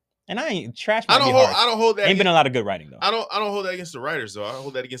 And I ain't trash. I don't hold that. Ain't been a lot of good writing though. I don't hold that against the writers though. I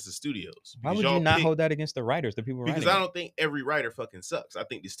hold that against the studios. Why would you not hold that against the writers, the people writing? Because I don't think every writer fucking sucks. I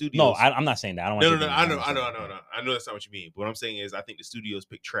think the studios. No, I'm not saying that. I don't want No. I know that's not what you mean. But what I'm saying is, I think the studios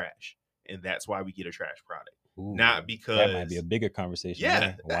pick trash, and that's why we get a trash product. Ooh, not because that might be a bigger conversation.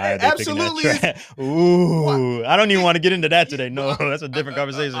 Yeah, why are they absolutely. Picking that trash? Ooh, I don't even want to get into that today. No, that's a different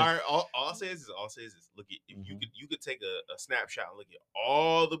conversation. All I'll say is look at if you could take a snapshot and look at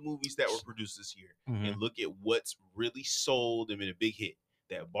all the movies that were produced this year and look at what's really sold and been a big hit.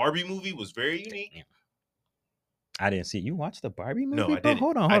 That Barbie movie was very unique. Damn. I didn't see it. You watched the Barbie movie? No, I didn't.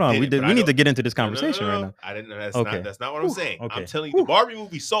 Hold on. We need to get into this conversation right now. I didn't know. That's not what I'm saying. Okay. I'm telling you, the Barbie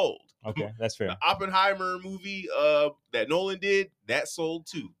movie sold. Okay, that's fair. The Oppenheimer movie that Nolan did, that sold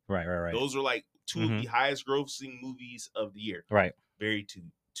too. Right. Those are like 2 of the highest grossing movies of the year. Right.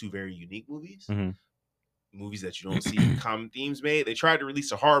 two very unique movies. Mhm. Movies that you don't see common themes made. They tried to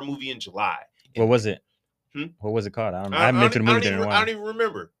release a horror movie in July. What was it? Hmm? What was it called? I haven't been to the movie theater in a while. I don't even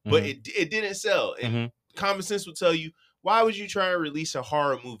remember, but Mhm. it didn't sell. And Mhm. common sense would tell you, why would you try and release a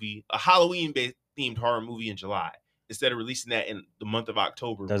horror movie, a Halloween-based themed horror movie in July instead of releasing that in the month of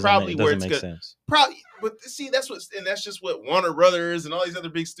October? Doesn't make sense. Probably, but see, that's just what Warner Brothers and all these other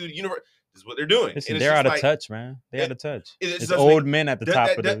big studio universe is what they're doing. Listen, and they're out of like, touch, man. They're out of touch. It it's old men at the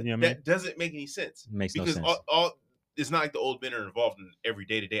top of the. You know what I mean? That doesn't make any sense. It makes because no sense. all it's not like the old men are involved in every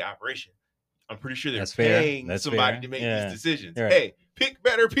day-to-day operation. I'm pretty sure they're That's paying fair. somebody to make these decisions. Right. Hey, pick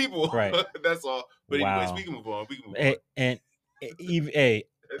better people. Right. That's all. But Wow. anyways, we can move on. And even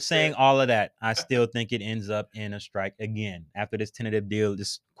saying all of that, I still think it ends up in a strike again after this tentative deal.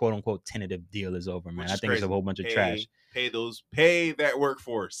 This quote unquote tentative deal is over, man. I think it's a whole bunch of trash. Pay that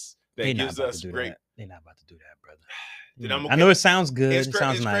workforce that gives us great. They're not about to do that, brother. Then I'm okay. I know it sounds good. It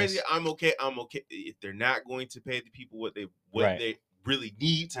sounds it's nice. Crazy. I'm okay. If they're not going to pay the people what they really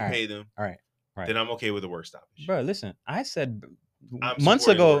need to pay them, right. Then I'm okay with the work stoppage. Bro, listen, I said months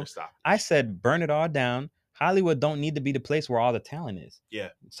ago, I said burn it all down. Hollywood don't need to be the place where all the talent is. Yeah.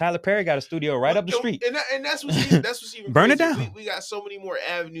 Tyler Perry got a studio right up the street. And that's what's even burn crazy. it down. We got so many more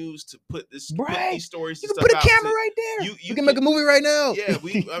avenues to put these stories. You can put a camera right there. You can make a movie right now. Yeah,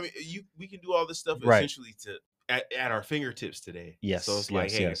 we can do all this stuff essentially at our fingertips today. Yes. So it's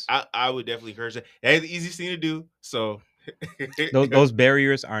like, hey, I would definitely encourage that. That's the easiest thing to do. So those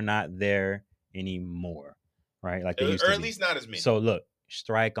barriers are not there anymore, right? Like they used to be. Or at least not as many. So look,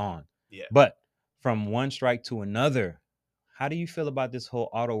 strike on. Yeah. But from one strike to another, how do you feel about this whole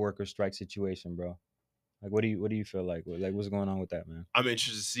auto worker strike situation, bro? Like, what do you feel like? Like, what's going on with that, man? I'm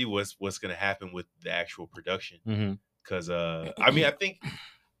interested to see what's going to happen with the actual production. Mm-hmm. Because I think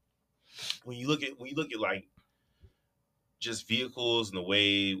when you look at like just vehicles and the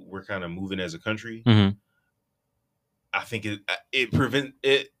way we're kind of moving as a country, mm-hmm. I think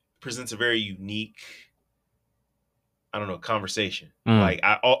it presents a very unique, I don't know, conversation. Like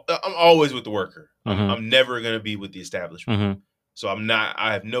I'm always with the worker. Mm-hmm. I'm never gonna be with the establishment. Mm-hmm. So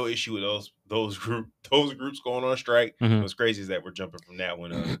I have no issue with those groups going on strike. Mm-hmm. What's crazy is that we're jumping from that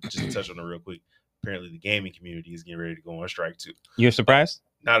one. Just to touch on it real quick. Apparently, the gaming community is getting ready to go on strike too. You're surprised?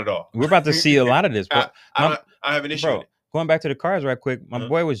 Not at all. We're about to see a lot of this. But I have an issue with it. Going back to the cars right quick, my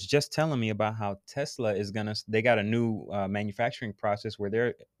boy was just telling me about how Tesla they got a new manufacturing process where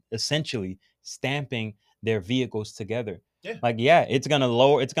they're essentially stamping their vehicles together. Yeah. Like, it's gonna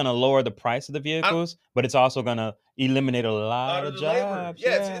lower the price of the vehicles, but it's also gonna eliminate a lot of jobs.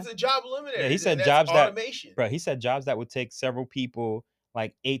 Yeah, it's a job eliminator. Yeah, he said automation. He said jobs that would take several people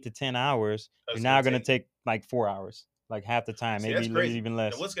like 8 to 10 hours are now gonna take like 4 hours, like half the time, maybe even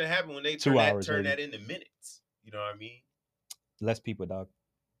less. And what's gonna happen when they turn that into minutes? You know what I mean? Less people, dog.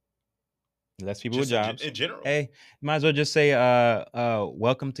 Less people with jobs. In general. Hey, might as well just say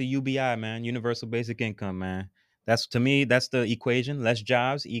welcome to UBI, man. Universal basic income, man. That's, to me, that's the equation. Less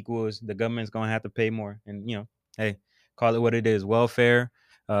jobs equals the government's gonna have to pay more. And hey, call it what it is. Welfare,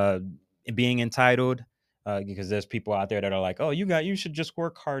 being entitled, because there's people out there that are like, oh, you should just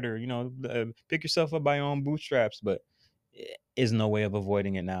work harder, pick yourself up by your own bootstraps. But is no way of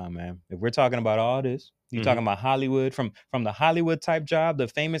avoiding it now, man. If we're talking about all this, you're talking about Hollywood, from the Hollywood type job, the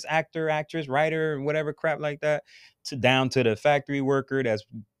famous actor, actress, writer, whatever crap like that, to down to the factory worker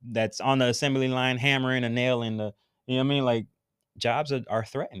that's on the assembly line hammering a nail in the, you know what I mean? Like, jobs are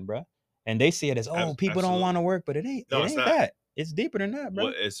threatened, bro. And they see it as, people don't want to work, but it ain't that. It's deeper than that,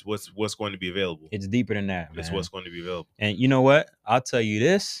 bro. It's what's going to be available. It's deeper than that, man. It's what's going to be available. And you know what? I'll tell you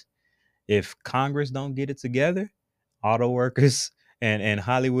this: if Congress don't get it together, auto workers and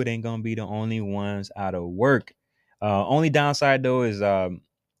Hollywood ain't gonna be the only ones out of work. Only downside though is that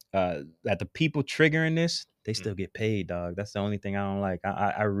the people triggering this, they still get paid, dog. That's the only thing I don't like.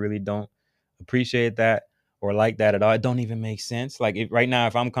 I really don't appreciate that or like that at all. It don't even make sense. Like, right now,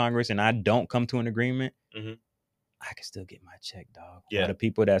 if I'm Congress and I don't come to an agreement, I can still get my check, dog. Yeah, the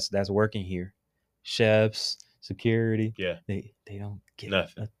people that's working here, chefs, security, they don't get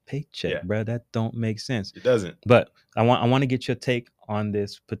nothing. A paycheck, bro. That don't make sense. It doesn't. But I want to get your take on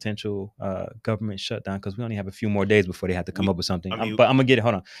this potential government shutdown, because we only have a few more days before they have to come up with something. But I'm gonna get it.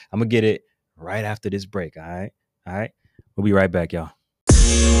 Hold on, I'm gonna get it right after this break. All right. We'll be right back, y'all.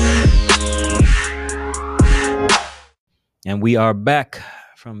 And we are back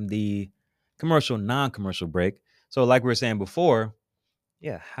from the non-commercial break. So, like we were saying before,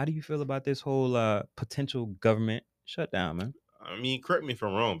 how do you feel about this whole potential government shutdown, man? I mean, correct me if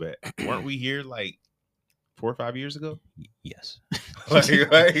I'm wrong, but weren't we here like 4 or 5 years ago. Yes.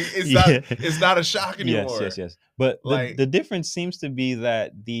 It's not a shock anymore. Yes. But Like- the difference seems to be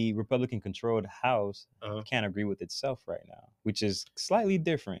that the Republican-controlled House Uh-huh. can't agree with itself right now, which is slightly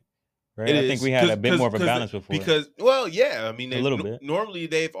different, right? It I is, think we had a bit more of a balance before. Because, well, yeah, I mean, A little bit. Normally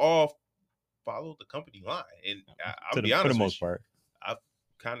they've all followed the company line, and I'll be honest, for the with most you, part. I've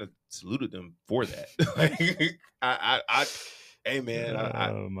kind of saluted them for that. Like, I hey man,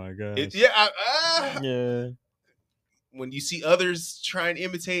 Oh my gosh. yeah. When you see others try and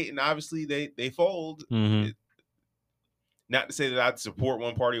imitate, and obviously they fold. Mhm. Not to say that I'd support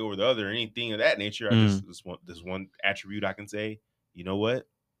one party over the other or anything of that nature. I just this one attribute I can say. You know what?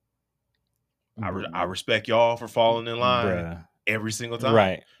 I respect y'all for falling in line every single time.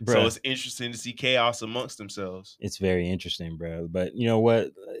 Right. So it's interesting to see chaos amongst themselves. It's very interesting, bro. But you know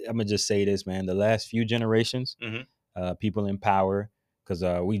what? I'm gonna just say this, man. The last few generations, people in power, because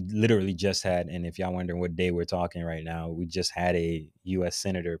we literally just had, and if y'all wondering what day we're talking right now, we just had a U.S.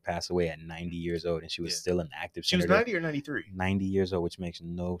 senator pass away at 90 years old, and she was still an active She was senator. 90 or 93? 90 years old, which makes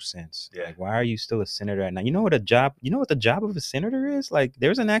no sense. Yeah. Like, why are you still a senator at 90? You know what the job of a senator is? Like,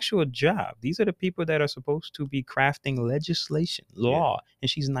 there's an actual job. These are the people that are supposed to be crafting legislation, law, and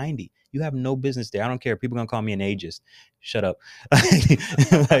she's 90. You have no business there. I don't care. People gonna call me an ageist. Shut up. Like,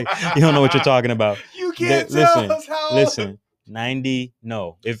 you don't know what you're talking about. You can't tell us how. Listen. 90,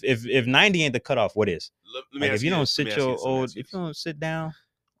 no. If 90 ain't the cutoff, what is? Like, if you don't sit your old, if you don't sit down.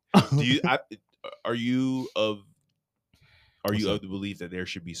 Do you? Are you of the belief that there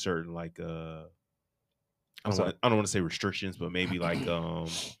should be certain, like, I don't want to say restrictions, but maybe like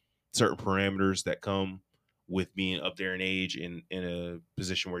certain parameters that come with being up there in age in a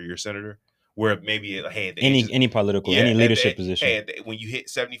position where you're a senator? Where maybe, hey, any political, any leadership position. Hey, when you hit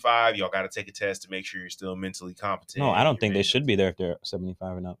 75, y'all got to take a test to make sure you're still mentally competent. No, I don't think they should be there if they're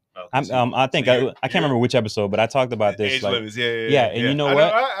 75 and up. Okay, I think I can't remember which episode, but I talked about this. Age like, limits, you know what?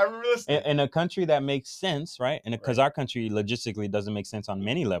 I remember listening. In a country that makes sense, right? And because our country logistically doesn't make sense on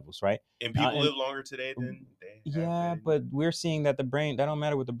many levels, right? And people live longer today than they have been. But we're seeing that the brain, that don't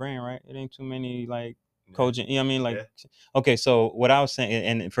matter with the brain, right? It ain't too many like cogent, you know what I mean? Like, okay, so what I was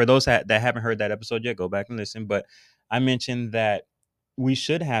saying, and for those that haven't heard that episode yet, go back and listen. But I mentioned that we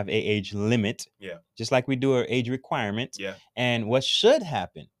should have a age limit, just like we do our age requirement. Yeah. And what should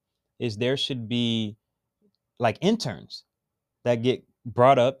happen is there should be like interns that get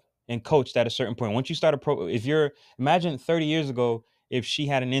brought up and coached at a certain point. Once you start imagine 30 years ago, if she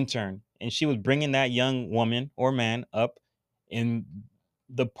had an intern and she was bringing that young woman or man up in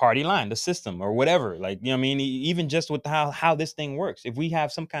the party line, the system or whatever, like, you know what I mean? Even just with how this thing works, if we have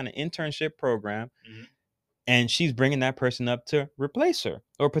some kind of internship program and she's bringing that person up to replace her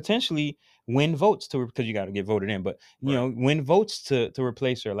or potentially win votes because you got to get voted in, but you know, win votes to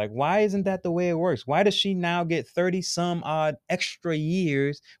replace her. Like, why isn't that the way it works? Why does she now get 30 some odd extra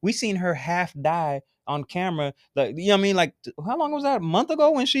years? We seen her half die on camera. Like, you know what I mean? Like, how long was that? A month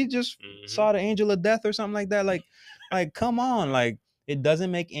ago when she just saw the angel of death or something like that? Like, come on, like, it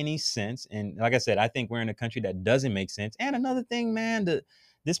doesn't make any sense. And like I said, I think we're in a country that doesn't make sense. And another thing, man, the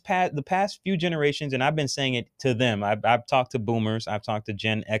past few generations, and I've been saying it to them. I've talked to boomers, I've talked to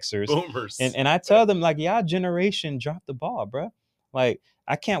Gen Xers, and I tell them, like, y'all generation dropped the ball, bro. Like,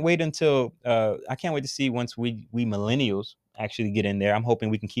 I can't wait to see once we millennials actually get in there. I'm hoping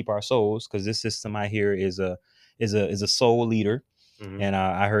we can keep our souls, because this system I hear is a soul leader, and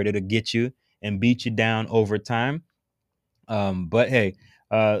I heard it'll get you and beat you down over time. But hey,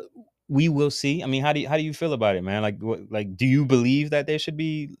 we will see. I mean, how do you feel about it, man? Like, do you believe that there should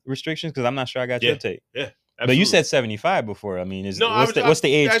be restrictions? Because I'm not sure I got your take. Yeah, absolutely. But you said 75 before. I mean, what's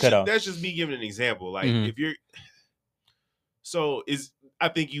the age cutoff? That's just me giving an example. Like, if you're, I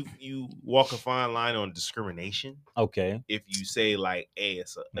think you walk a fine line on discrimination. Okay. If you say, like, hey,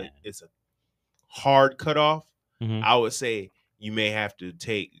 it's a hard cutoff, I would say you may have to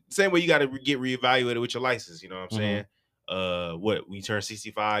take same way you got to get reevaluated with your license. You know what I'm saying? When you turn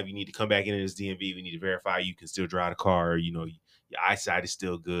 65, you need to come back into this DMV. We need to verify you can still drive the car. You know, your eyesight is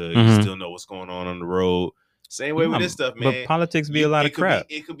still good. You still know what's going on the road. Same way with this stuff, man. But politics be a lot of crap.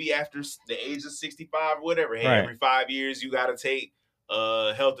 It could be after the age of 65 or whatever. Hey, every 5 years you got to take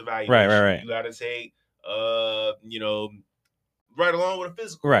health evaluation. Right. You got to take right along with a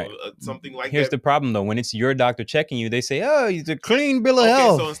physical, something like that. Here's the problem, though. When it's your doctor checking you, they say, "Oh, it's a clean bill of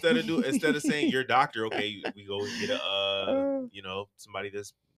health." So instead of saying your doctor, okay, we go and get somebody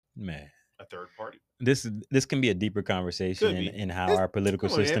that's a third party. This can be a deeper conversation in how our political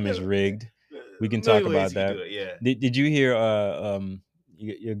system is rigged. We can talk about that. Did you hear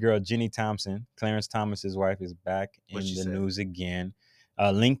your girl Jenny Thompson, Clarence Thomas's wife, is back in the news again?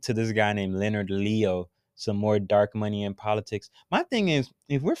 Linked to this guy named Leonard Leo some more dark money in politics. My thing is,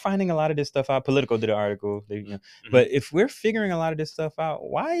 if we're finding a lot of this stuff out, Politico did an article, but if we're figuring a lot of this stuff out,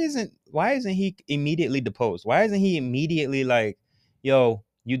 why isn't he immediately deposed? Why isn't he immediately like, yo,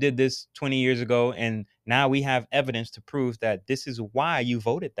 you did this 20 years ago, and now we have evidence to prove that this is why you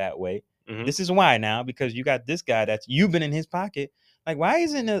voted that way. This is why now, because you got this guy that's you've been in his pocket. Like, why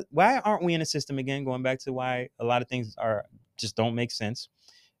aren't we in a system again? Going back to why a lot of things just don't make sense.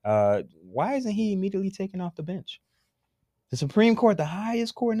 Why isn't he immediately taken off the bench? The Supreme Court, the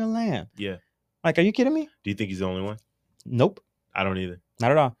highest court in the land. Yeah. Like, are you kidding me? Do you think he's the only one? Nope. I don't either.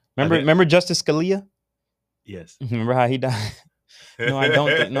 Not at all. Remember Justice Scalia? Yes. Remember how he died? No, I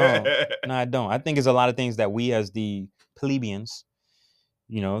don't. No, I don't. I think it's a lot of things that we as the plebeians,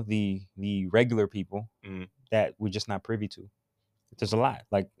 the regular people, that we're just not privy to. There's a lot.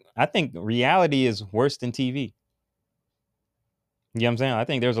 Like, I think reality is worse than TV. You know what I'm saying? I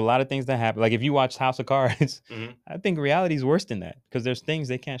think there's a lot of things that happen. Like, if you watch House of Cards, I think reality is worse than that because there's things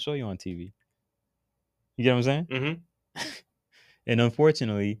they can't show you on TV. You get what I'm saying? And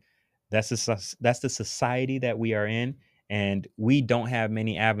unfortunately, that's the society that we are in, and we don't have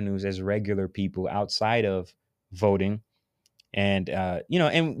many avenues as regular people outside of voting. And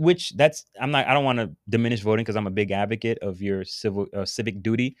and which I don't want to diminish voting because I'm a big advocate of your civic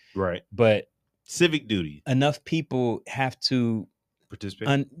duty. Right. But civic duty. Enough people have to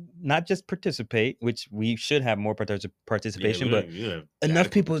participate. Not just participate, which we should have more participation, but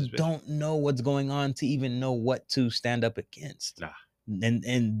enough people don't know what's going on to even know what to stand up against. Nah.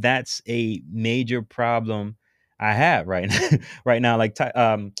 And that's a major problem I have right now. Right now, like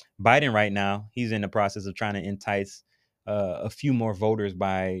Biden right now, he's in the process of trying to entice a few more voters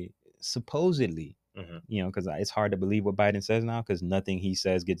by supposedly, because it's hard to believe what Biden says now because nothing he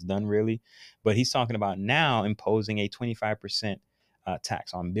says gets done really. But he's talking about now imposing a 25%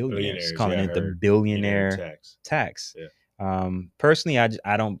 tax on billionaires, calling it the billionaire tax. Yeah. Personally,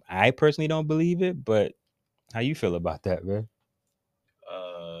 I personally don't believe it, but how you feel about that, man?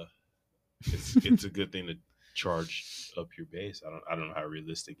 It's a good thing to charge up your base. I don't know how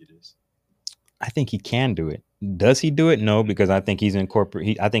realistic it is. I think he can do it. Does he do it? No, because I think he's in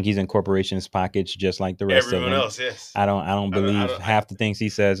corporations' pockets just like the rest everyone of them. else. Yes. I don't believe half the things he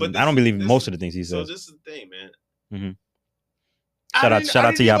says. I don't believe most of the things he says. So this is the thing, man. Shout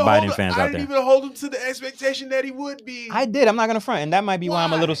out to y'all Biden fans out there. I didn't even hold him to the expectation that he would be. I did. I'm not gonna front, and that might be why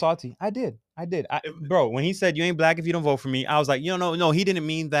I'm a little salty. I did. Bro, when he said you ain't black if you don't vote for me, I was like, no, he didn't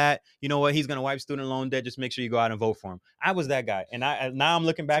mean that. You know what? He's gonna wipe student loan debt. Just make sure you go out and vote for him. I was that guy, and now I'm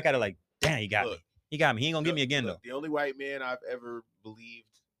looking back at it like, damn, he got me. He got me. He ain't gonna get me again though. The only white man I've ever believed,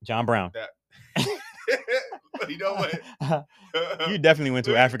 John Brown. You know what? You definitely went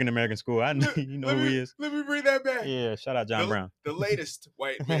to African American school. I know you know who he is. Let me bring that back. Yeah, shout out John Brown. The latest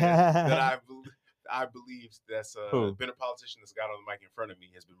white man that I believe that's been a politician that's got on the mic in front of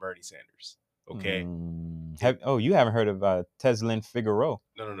me has been Bernie Sanders. Okay. You haven't heard of Teslin Figueroa?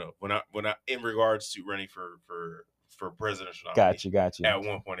 No. When I in regards to running for presidential nomination. Got you. At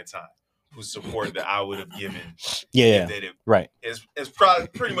one point in time, whose support that I would have given. Yeah. Right. It's probably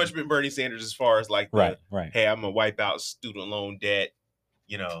pretty much been Bernie Sanders as far as like right. Hey, I'm gonna wipe out student loan debt.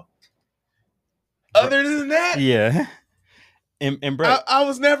 Other than that, yeah. And Brett, I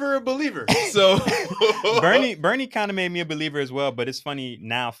was never a believer. So Bernie kind of made me a believer as well. But it's funny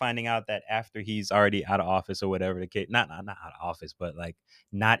now finding out that after he's already out of office or whatever the case, not out of office, but like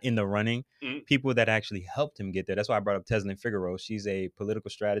not in the running, people that actually helped him get there. That's why I brought up Teslin Figueroa. She's a political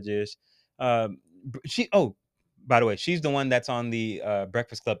strategist. By the way, she's the one that's on the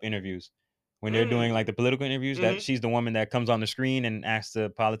Breakfast Club interviews. When they're doing like the political interviews, that she's the woman that comes on the screen and asks the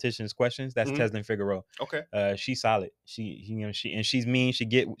politicians questions. That's Teslin Figueroa. Okay, she's solid. She's mean. She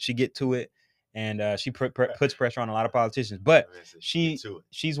get to it, and she puts pressure on a lot of politicians. But she's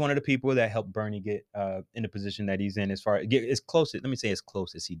one of the people that helped Bernie get in the position that he's in. As far as close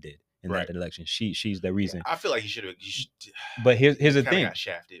as he did in that election. She's the reason. I feel like he should. But here's the thing. Got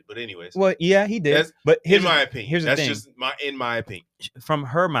shafted. But anyways. Well, yeah, he did. But in my opinion, here's the thing. Just in my opinion, from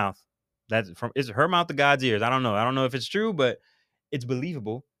her mouth. It's her mouth to God's ears. I don't know if it's true, but it's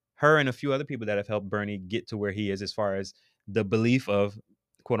believable. Her and a few other people that have helped Bernie get to where he is as far as the belief of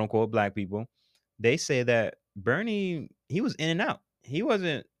quote unquote black people. They say that Bernie, he was in and out.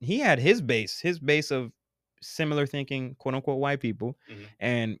 He had his base of similar thinking, quote unquote white people.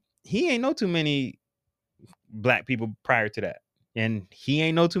 And he ain't know too many black people prior to that. And he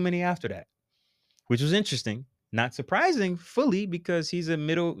ain't know too many after that, which was interesting. Not surprising fully because he's not,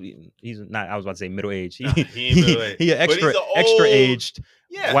 I was about to say middle age. He extra aged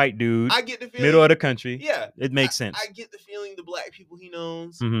Yeah. white dude, I get the feeling. middle of the country. Yeah. It makes sense. I get the feeling the black people he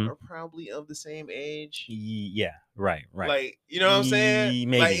knows Mhm. are probably of the same age. Yeah, right. Like, you know what I'm saying?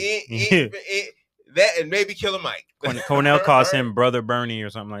 Maybe. Like, that and maybe Killer Mike. Cornell calls him Brother Bernie or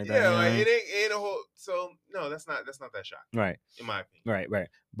something like that. Yeah, you know like what I mean? it ain't a whole. So no, that's not that shocking. Right. In my opinion. Right.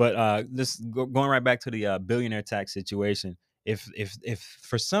 But going right back to the billionaire tax situation. If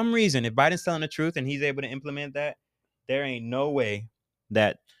for some reason, if Biden's telling the truth and he's able to implement that, there ain't no way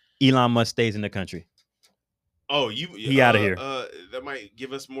that Elon Musk stays in the country. Oh, he out of here. That might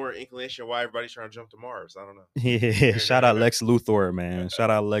give us more inclination why everybody's trying to jump to Mars. I don't know. Yeah, shout out Lex Luthor, man. Shout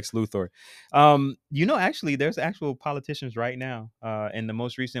out Lex Luthor. Actually, there's actual politicians right now. And the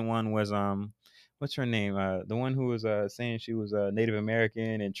most recent one was what's her name? The one who was saying she was Native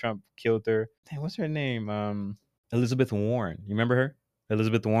American and Trump killed her. Dang, what's her name? Elizabeth Warren. You remember her?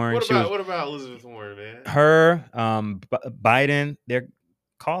 Elizabeth Warren. What about Elizabeth Warren, man? Her, Biden, they're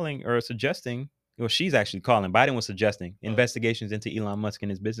calling or suggesting. Well, she's actually calling. Biden was suggesting investigations into Elon Musk and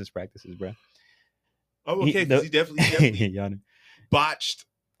his business practices, bro. Oh, okay, because he definitely botched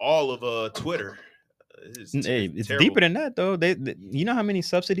all of Twitter. It's deeper than that, though. They you know how many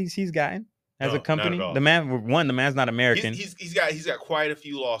subsidies he's gotten as a company? The man's not American. He's got quite a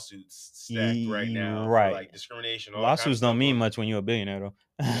few lawsuits stacked right now, right? For like discrimination. Lawsuits don't mean much when you're a billionaire, though.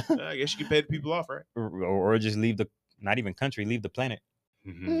 I guess you can pay the people off, right? Or just leave not even country, leave the planet.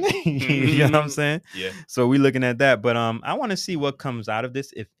 Mm-hmm. You know what I'm saying? Yeah. So we're looking at that, but I want to see what comes out of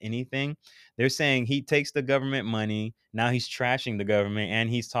this, if anything. They're saying he takes the government money. Now he's trashing the government, and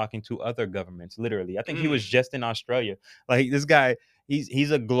he's talking to other governments. Literally, I think he was just in Australia. Like, this guy,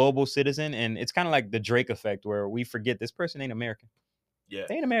 he's a global citizen, and it's kind of like the Drake effect, where we forget this person ain't American. Yeah,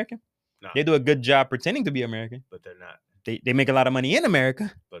 they ain't American. Nah. They do a good job pretending to be American, but they're not. They make a lot of money in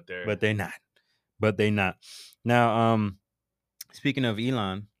America, but they're not. Now, speaking of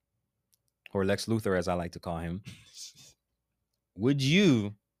Elon, or Lex Luthor, as I like to call him, would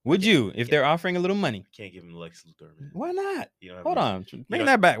you, if they're offering a little money? I can't give him Lex Luthor, man. Why not? Hold on, bring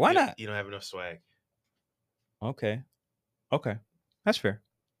that back. Why not? You don't have enough swag. Okay, that's fair.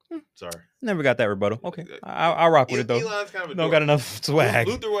 Sorry, never got that rebuttal. Okay, I'll rock with it though. Elon's kind of a don't got enough swag.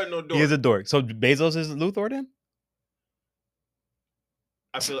 Luthor wasn't no dork. He is a dork. So Bezos is Luthor then?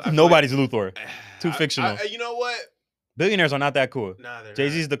 I feel nobody's like, Luthor. Too fictional. You know what? Billionaires are not that cool. Nah, they're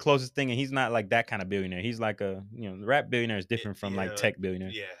Jay-Z's the closest thing, and he's not like that kind of billionaire. He's like the rap billionaire is different from like tech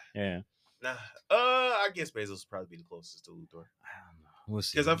billionaire. Yeah. Nah. I guess Bezos would probably be the closest to Luthor. I don't know. We'll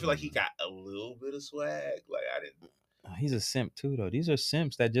see. Because I feel like he got a little bit of swag. Like, I didn't. He's a simp too, though. These are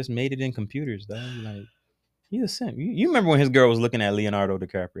simps that just made it in computers, though. Like, he's a simp. You remember when his girl was looking at Leonardo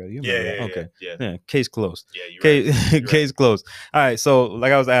DiCaprio? You remember that? Okay. Yeah. Case closed. Yeah, you're right. Case closed. All right. So,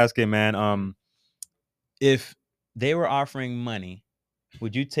 like I was asking, man, if they were offering money,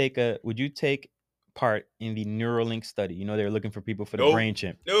 would you take part in the Neuralink study? You know, they're looking for people for the brain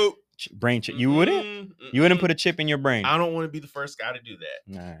chip. Nope. Brain chip. You wouldn't? You wouldn't put a chip in your brain? I don't want to be the first guy to do that.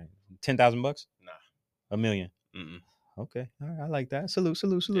 Nah. $10,000? Nah. $1 million? Okay. All right. I like that. Salute.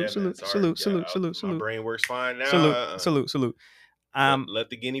 My brain works fine now. Salute. Let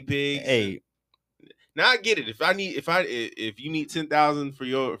the guinea pigs. Hey. Now I get it. If you need 10,000 for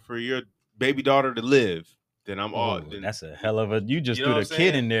your baby daughter to live, then I'm all. Then, that's a hell of a. You just threw the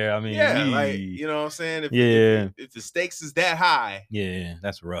kid in there. I mean, like, you know what I'm saying? If the stakes is that high,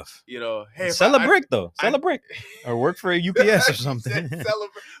 that's rough. Hey, sell a brick though. Sell a brick, or work for a UPS or something.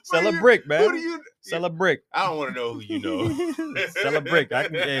 Sell a brick, man. Who do you? Sell a brick. I don't want to know who you know. Sell a brick.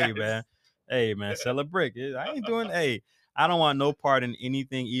 Hey man, sell a brick. I ain't doing. Hey, I don't want no part in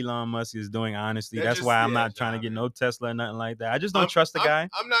anything Elon Musk is doing, honestly. That's why I'm not trying to get no Tesla or nothing like that. I just don't trust the guy.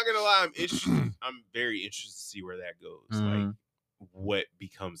 I'm not going to lie. I'm interested. I'm very interested to see where that goes. Like, what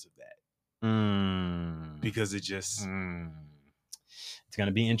becomes of that. Because it just... It's going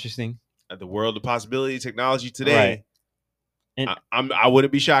to be interesting. The world of possibility, technology today... Right. And I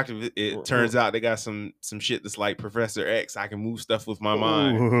wouldn't be shocked if it turns out they got some shit that's like Professor X. I can move stuff with my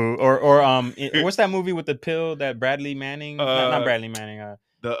mind. Or what's that movie with the pill that Bradley Manning? Not Bradley Manning. I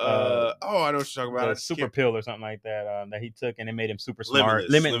know what you're talking about. The super pill or something like that that he took, and it made him super smart.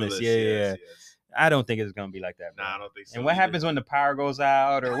 Limitless. Yeah. I don't think it's gonna be like that, bro. Nah, I don't think so. And what happens when the power goes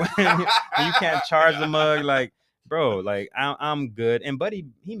out, or when you can't charge the mug? Like, bro, like I'm good. And buddy,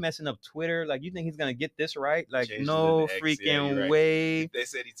 he messing up Twitter. Like, you think he's gonna get this right? Like, no freaking way. They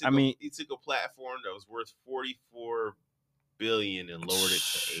said he took a platform that was worth $44 billion and lowered it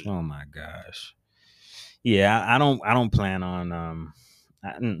to 8. Oh my gosh. Yeah, I don't plan on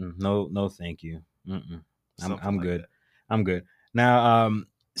no thank you. I'm good. I'm good. Now,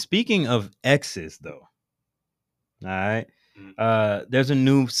 speaking of X's though. All right. There's a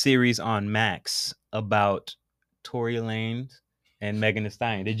new series on Max about Tory Lanez and Megan Thee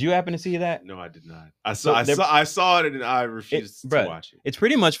Stallion. Did you happen to see that? No, I did not. I saw it and I refused to watch it. It's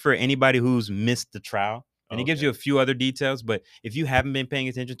pretty much for anybody who's missed the trial. And it gives you a few other details, but if you haven't been paying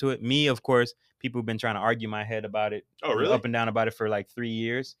attention to it, me, of course, people have been trying to argue my head about it. Oh, really? Up and down about it for like 3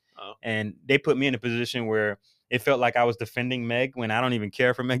 years. Oh. And they put me in a position where it felt like I was defending Meg when I don't even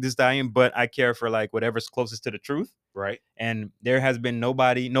care for Meg Thee Stallion, but I care for like whatever's closest to the truth. Right. And there has been no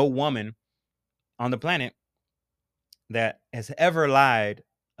woman on the planet that has ever lied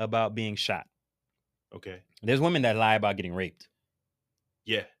about being shot. Okay. There's women that lie about getting raped.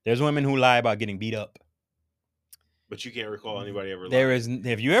 Yeah. There's women who lie about getting beat up. But you can't recall anybody ever.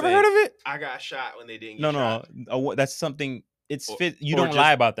 Have you ever heard of it? I got shot when they didn't get shot. No. That's something. You don't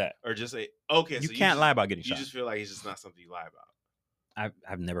lie about that. Or just say, okay. You can't lie about getting shot. You just feel like it's just not something you lie about.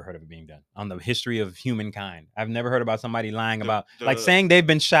 I've never heard of it being done on the history of humankind. I've never heard about somebody lying about like saying they've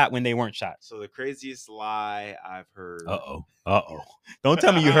been shot when they weren't shot. So the craziest lie I've heard. Don't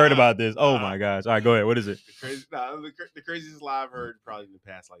tell me you heard about this. Oh my gosh. All right, go ahead. What is it? The craziest lie I've heard probably in the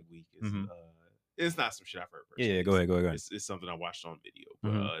past like week is it's not some shit I've heard. Personally. Yeah, go ahead. It's something I watched on video.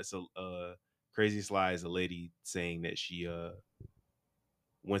 But it's a craziest lie is a lady saying that she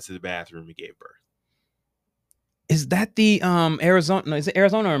went to the bathroom and gave birth. Is that the Arizona? No, is it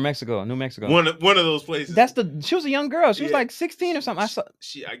Arizona or Mexico? New Mexico. One of those places. She was a young girl. She was like 16 or something.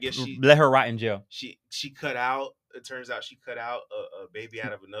 I guess she let her rot in jail. She cut out. It turns out she cut out a baby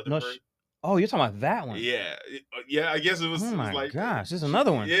out of another person. Oh, you're talking about that one? Yeah. I guess it was. Oh my it was like, gosh, there's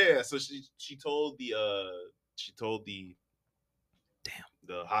another one. Yeah. So she told the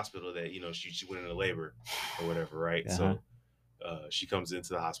hospital that she went into labor or whatever, right? So she comes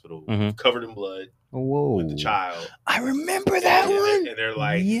into the hospital covered in blood. Whoa. With the child. I remember that one. And they're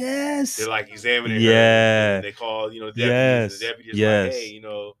like, yes. They're like examining her. Yeah. And they call, deputies. Yes. And the deputies like, hey,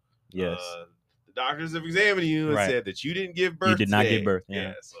 yes. The doctors have examined you and said that you didn't give birth. You did not give birth.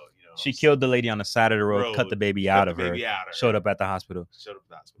 Yeah. So, she killed the lady on the side of the road, cut the baby out of her. Showed up at the hospital.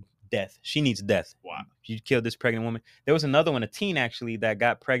 Death. She needs death. Wow. You killed this pregnant woman. There was another one, a teen actually, that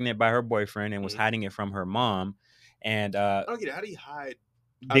got pregnant by her boyfriend and was hiding it from her mom. And I don't get it. How do you hide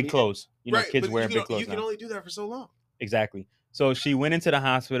big clothes? Kids wear big clothes. You can only do that for so long. Exactly. So she went into the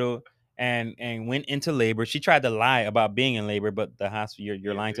hospital and went into labor. She tried to lie about being in labor, but the hospital,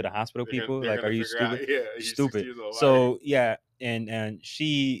 you're lying to the hospital people. Like, are you stupid? Stupid. So and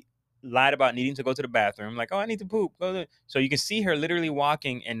she lied about needing to go to the bathroom. Like, oh, I need to poop. So you can see her literally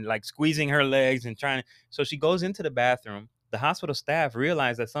walking and like squeezing her legs and trying. So she goes into the bathroom. The hospital staff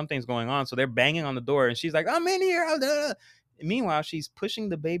realize that something's going on, so they're banging on the door, and she's like, "I'm in here." Meanwhile, she's pushing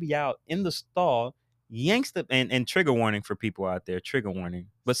the baby out in the stall, yanks the and trigger warning for people out there, trigger warning.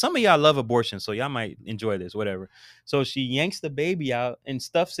 But some of y'all love abortion, so y'all might enjoy this, whatever. So she yanks the baby out and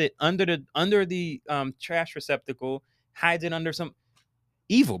stuffs it under the trash receptacle, hides it under some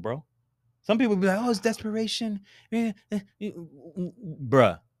evil, bro. Some people be like, "Oh, it's desperation,"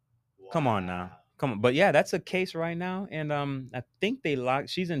 bruh. Come on now. Come on, but yeah, that's a case right now, and I think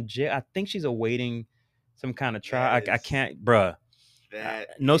she's in jail. I think she's awaiting some kind of trial. I can't, bruh.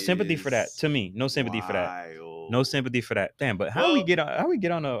 No sympathy for that. To me, no sympathy for that. No sympathy for that. Damn, but how we get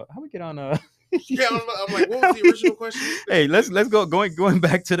on a? Yeah, I'm like, what was the original question? Hey, let's go going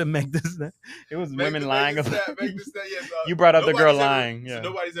back to the Meg Thee Stallion. It was women lying about. You brought up the girl lying. Yeah. So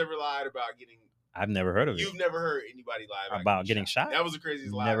nobody's ever lied about getting. I've never heard of it. You've never heard anybody lie about getting shot? That was the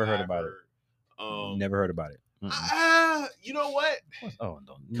craziest lie. Never heard about it. Never heard about it. You know what? Oh,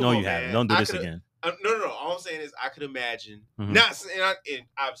 no, you haven't. Don't do this again. No. All I'm saying is I could imagine. Not saying, and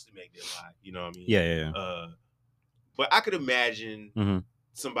obviously Meg did lie. You know what I mean? Yeah. But I could imagine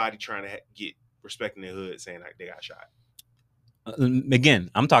somebody trying to get respect in their hood saying like they got shot. Again,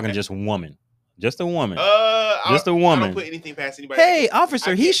 I'm talking just woman. Just a woman. Just a woman. I don't put anything past anybody. Hey,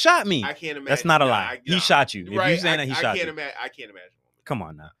 officer, he shot me. I can't imagine. That's not a lie. He shot you. If you saying that he shot you. I can't imagine. Come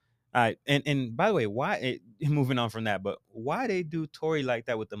on now. All right, and by the way, why moving on from that? But why they do Tory like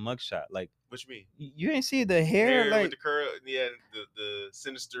that with the mugshot? Like, what you mean? You ain't see the hair like with the curl, the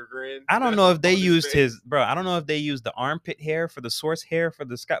sinister grin. I don't know if they used I don't know if they used the armpit hair for the source hair for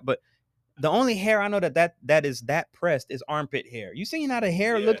the Scott, but the only hair I know that is that pressed is armpit hair. You seen how the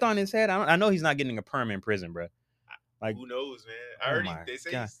hair looked on his head? I know he's not getting a perm in prison, bro. Like, who knows, man? They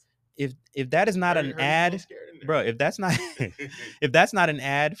say. If that is not an ad, bro, if that's not an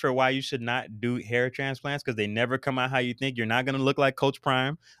ad for why you should not do hair transplants because they never come out how you think, you're not gonna look like Coach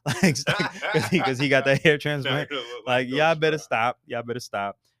Prime, like because he got that hair transplant. Like y'all better stop.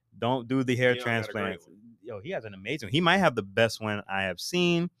 Don't do the hair transplants. Yo, he has an amazing. He might have the best one I have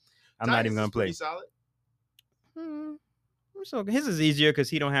seen. I'm not even gonna play. Solid. So his is easier because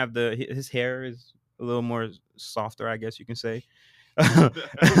he don't have his hair is a little more softer, I guess you can say.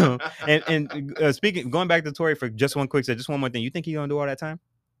 and speaking, going back to Tory for just one quick, just one more thing. You think he gonna do all that time?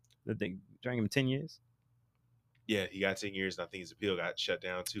 The thing, trying him 10 years. Yeah, he got 10 years, and I think his appeal got shut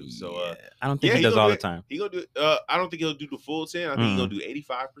down too. So I don't think he does all the time. He gonna do. I don't think he'll do the full 10. I think he's gonna do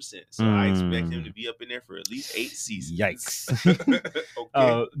 85%. So I expect him to be up in there for at least 8 seasons. Yikes!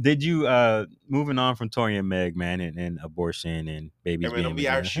 Okay. Did you moving on from Tory and Meg, man, and abortion and babies? I mean, don't be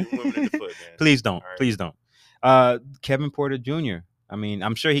out shooting women in the foot, man. Please don't. Right. Please don't. Kevin Porter Jr. I mean,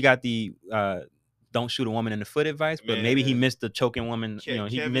 I'm sure he got the don't shoot a woman in the foot advice, but maybe he missed the choking woman.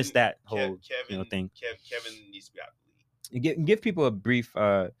 He missed that whole thing. Kevin needs to be out of the league. Give people a brief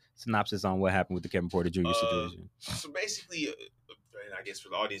synopsis on what happened with the Kevin Porter Jr. situation. So basically, and I guess for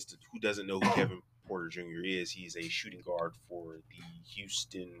the audience who doesn't know who Kevin Porter Jr. is, he's a shooting guard for the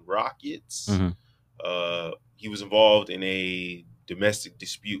Houston Rockets. He was involved in a domestic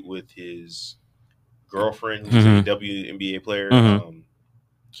dispute with his girlfriend, who's a WNBA player.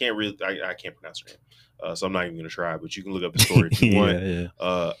 Can't really, I can't pronounce her name, so I'm not even gonna try. But you can look up the story if you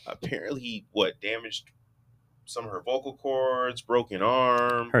want. Apparently, he damaged some of her vocal cords, broken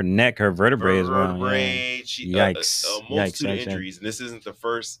arm, her neck, her vertebrae as well. Yikes! A multitude of injuries, and this isn't the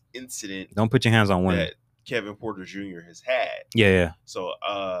first incident. Don't put your hands on women that Kevin Porter Jr. has had. Yeah. So,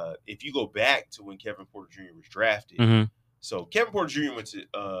 if you go back to when Kevin Porter Jr. was drafted, so Kevin Porter Jr. went to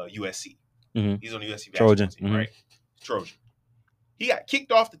USC. He's on the USC basketball team, right? Trojan. He got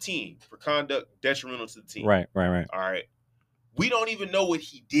kicked off the team for conduct detrimental to the team. Right. All right. We don't even know what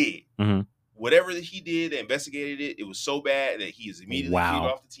he did. Whatever that he did, they investigated it. It was so bad that he is immediately kicked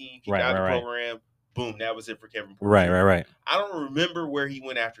off the team, kicked out of the program. Boom, that was it for Kevin Porter. Right. I don't remember where he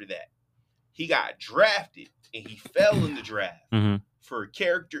went after that. He got drafted, and he fell in the draft for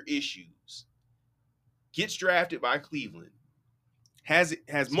character issues. Gets drafted by Cleveland. Has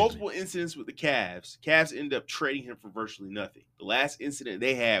multiple incidents with the Cavs. Cavs end up trading him for virtually nothing. The last incident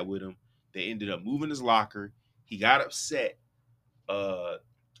they had with him, they ended up moving his locker. He got upset.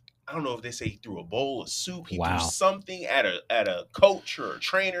 I don't know if they say he threw a bowl of soup. He threw something at a coach or a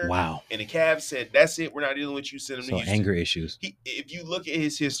trainer. Wow. And the Cavs said, "That's it. We're not dealing with you. Send him to Houston." Anger issues. If you look at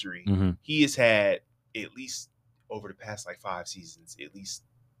his history, he has had at least over the past 5 seasons, at least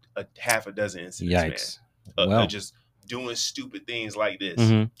a half a dozen incidents. Yikes! Man. Just doing stupid things like this.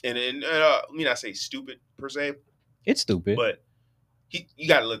 And let me not say stupid per se. It's stupid. But you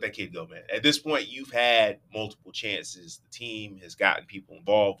got to let that kid go, man. At this point, you've had multiple chances. The team has gotten people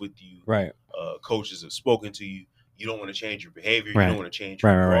involved with you. Right. Coaches have spoken to you. You don't want to change your behavior. Right. You don't want to change who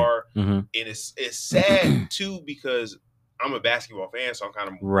you are. And it's sad, too, because I'm a basketball fan, so I'm kind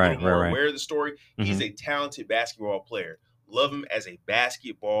of more aware of the story. He's a talented basketball player. Love him as a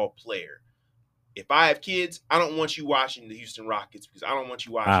basketball player. If I have kids, I don't want you watching the Houston Rockets because I don't want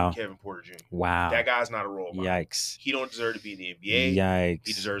you watching Kevin Porter Jr. Wow. That guy's not a role model. Yikes. He don't deserve to be in the NBA. Yikes.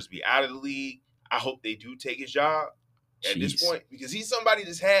 He deserves to be out of the league. I hope they do take his job at this point because he's somebody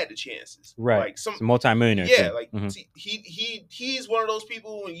that's had the chances. Right. Some multimillionaire. Yeah, see, he's one of those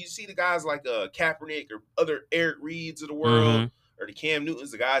people when you see the guys like Kaepernick or other Eric Reeds of the world or the Cam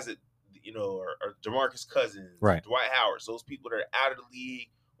Newtons, the guys that are DeMarcus Cousins, Dwight Howard, those people that are out of the league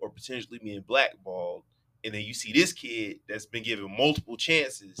or potentially being blackballed, and then you see this kid that's been given multiple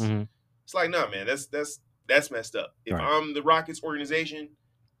chances. It's like, nah, man, that's messed up. If I'm the Rockets organization,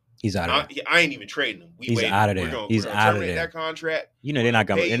 he's out of there. I ain't even trading him. He's out of there. He's out of there. That contract. They're not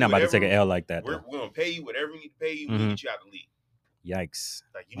about to take an L like that. We're going to pay you whatever we need to pay you. We'll get you out of the league. Yikes!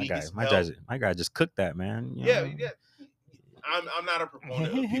 My guy just cooked that, man. Yeah. I'm not a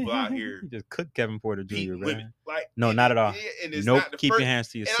proponent of people out here. Just cook Kevin Porter Jr. Women. No, not at all. Nope. Keep your hands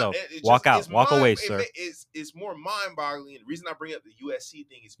to yourself. Walk out. Walk away, sir. It's more mind-boggling. And the reason I bring up the USC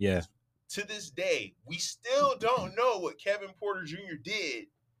thing is because to this day, we still don't know what Kevin Porter Jr. did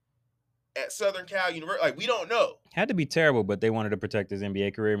at Southern Cal University. We don't know. Had to be terrible, but they wanted to protect his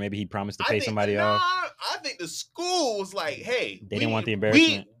NBA career. Maybe he promised to pay somebody off. I think the school was like, hey. They didn't want the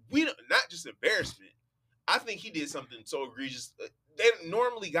embarrassment. We not just embarrassment. I think he did something so egregious.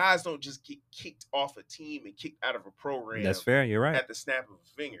 Normally, guys don't just get kicked off a team and kicked out of a program. That's fair. You're right. At the snap of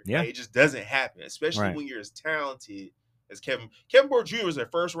a finger. Yeah. It just doesn't happen, especially when you're as talented as Kevin. Kevin Porter Jr. was a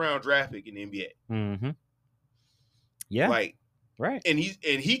first-round draft pick in the NBA. Yeah. Right. And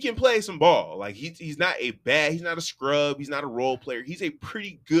he can play some ball. He's not a scrub. He's not a role player. He's a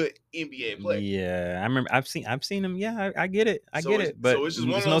pretty good NBA player. Yeah. I remember I've seen him. Yeah, I get it. I get it. But it's just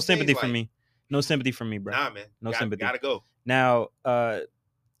one of no those sympathy things, for me. No sympathy from me, bro. Nah, man. No sympathy. Gotta go. Now,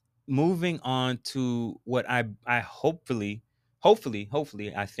 moving on to what I hopefully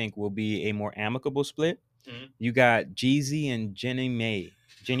I think will be a more amicable split. Mhm. You got Jeezy and Jenny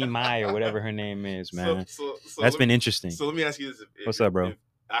Mai, or whatever her name is, man. That's been interesting. So let me ask you this: What's up, bro? If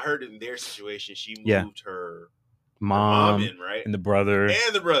I heard in their situation, she Yeah. moved her Mom in, right, and the brother.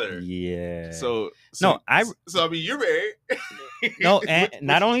 Yeah. So So I mean, you're married. no, and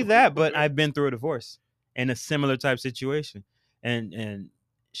not only that, but I've been through a divorce in a similar type situation, and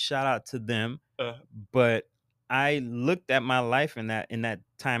shout out to them. But I looked at my life in that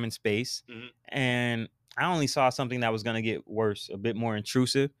time and space, and I only saw something that was going to get worse, a bit more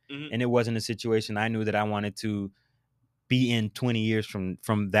intrusive, and it wasn't a situation I knew that I wanted to be in 20 years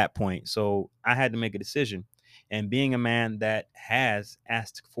from that point. So I had to make a decision. And being a man that has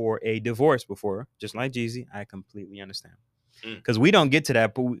asked for a divorce before, just like Jeezy, I completely understand. Because we don't get to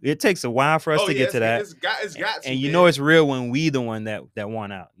that, but it takes a while for us to get to that. It's got to, and you know it's real when we the one that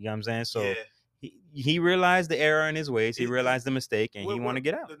want out. You know what I'm saying? So he realized the error in his ways. He realized the mistake, and he want to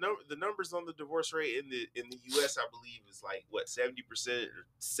get out. The numbers on the divorce rate in the U.S., I believe, is like what 70% or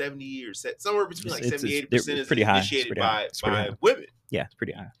 70 or somewhere between like 70-80% is pretty high. Initiated by women. Yeah, it's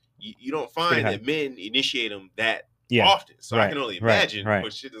pretty high. You don't find that men initiate them that often, so I can only imagine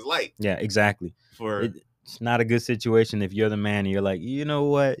what shit is like. Yeah, exactly. It's not a good situation if you're the man and you're like, you know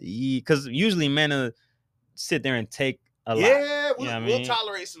what? Because usually men sit there and take a lot. Yeah, we'll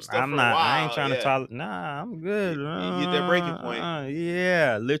tolerate some stuff for a while. I ain't trying to tolerate. Nah, I'm good. You get that breaking point.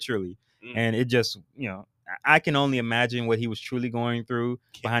 Yeah, literally. And it just, I can only imagine what he was truly going through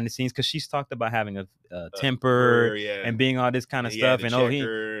behind the scenes, because she's talked about having a temper and being all this kind of stuff. And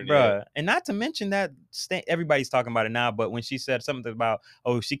bruh. And not to mention that everybody's talking about it now, but when she said something about,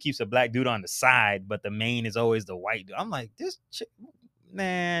 she keeps a black dude on the side, but the main is always the white dude. I'm like, this chick,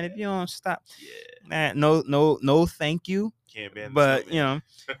 man, if you don't stop, man, no, thank you. Can't ban the snowman.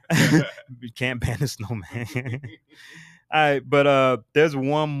 You can't ban the snowman. All right, but there's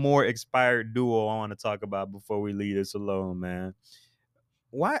one more expired duo I want to talk about before we leave this alone, man.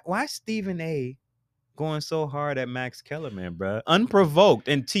 Why Stephen A going so hard at Max Kellerman, bro? Unprovoked,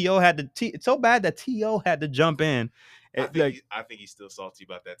 and T.O. it's so bad that T.O. had to jump in. I think he's still salty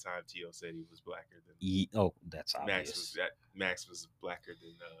about that time T.O. said he was blacker than. That's obvious. Max was blacker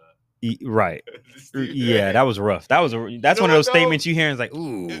than. Right. Yeah, that was rough. That's one of those statements you hear and it's like,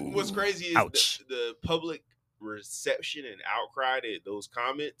 ooh. What's crazy is ouch. The public reception and outcry to those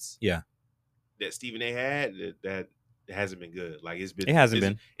comments. Yeah. That Stephen A. had that hasn't been good. Like it's been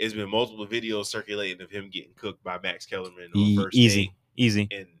multiple videos circulating of him getting cooked by Max Kellerman on first date.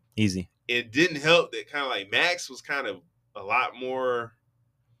 Easy. It didn't help that kind of like Max was kind of a lot more.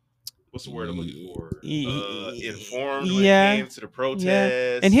 What's the word I'm looking for? Informed when it came to the protest.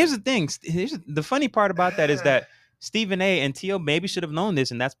 Yeah. And here's the thing. The funny part about that is that Stephen A. and T.O. maybe should have known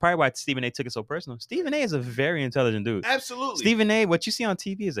this, and that's probably why Stephen A. took it so personal. Stephen A. is a very intelligent dude. Absolutely. Stephen A., what you see on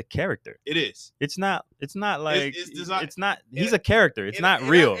TV is a character. It is. It's not like it's designed. It's not. He's a character. It's not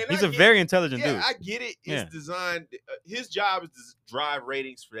real. He's a very intelligent dude. I get it. It's designed. His job is to drive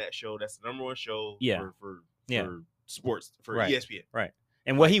ratings for that show. That's the number one show for sports for ESPN. Right.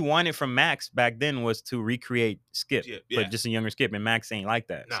 And what he wanted from Max back then was to recreate Skip, but just a younger Skip. And Max ain't like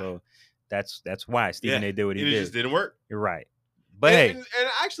that. Nah. So that's why Stephen A. did what he did. It just didn't work. You're right. But and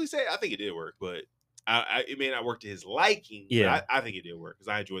I actually say I think it did work, but it may not work to his liking. Yeah, but I think it did work because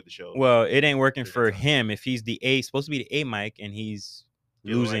I enjoyed the show. Well, it ain't working for him if he's supposed to be the A mic and he's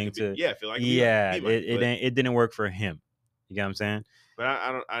losing to. It didn't work for him. You get what I'm saying? But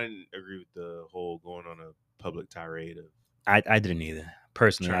I didn't agree with the whole going on a public tirade of. I didn't either.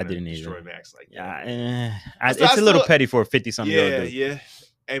 Personally, I didn't either. Destroy Max like that. It's a little petty for a 50-something-year-old dude. Yeah.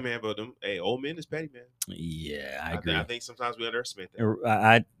 Hey man, but old men is petty, man. Yeah, I agree. I think sometimes we underestimate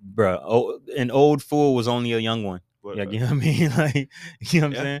that. An old fool was only a young one. You know what I mean? Like, you know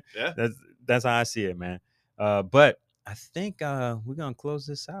what I'm saying? Yeah. That's how I see it, man. But I think we're gonna close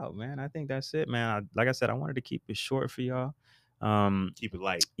this out, man. I think that's it, man. Like I said, I wanted to keep it short for y'all. Keep it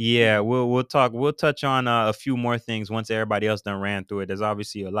light. Yeah, we'll touch on a few more things once everybody else done ran through it. There's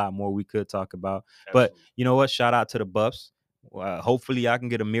obviously a lot more we could talk about. Absolutely. But you know what? Shout out to the Buffs. Hopefully y'all can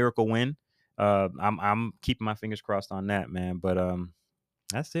get a miracle win. I'm keeping my fingers crossed on that, man. But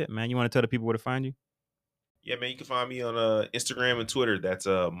that's it, man. You want to tell the people where to find you? Yeah, man. You can find me on Instagram and Twitter. That's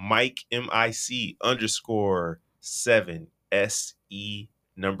Mike MIC _7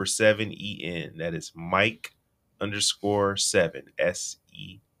 SE7EN. That is Mike _7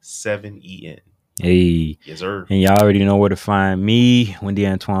 SE7EN. Hey. Yes, sir. And y'all already know where to find me, Wendy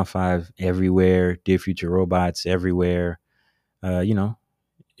Antoine 5 everywhere, Dear Future Robots everywhere.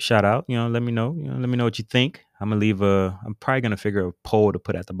 Shout out, let me know. Let me know what you think. I'm probably gonna figure a poll to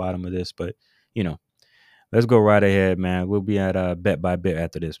put at the bottom of this, but let's go right ahead, man. We'll be at Bet by Bit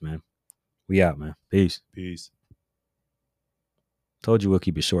after this, man. We out, man. Peace. Peace. Told you we'll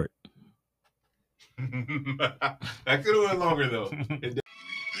keep it short. That could have went longer though.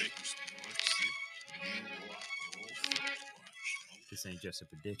 This ain't just a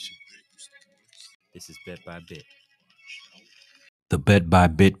prediction. This is bet by bit. The bet by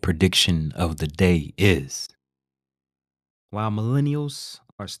bit prediction of the day is: while millennials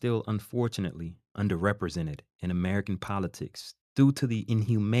are still unfortunately underrepresented in American politics due to the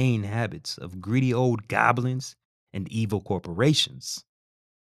inhumane habits of greedy old goblins and evil corporations,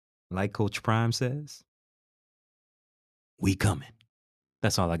 like Coach Prime says, we coming.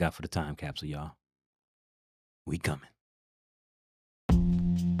 That's all I got for the time capsule, y'all. We coming.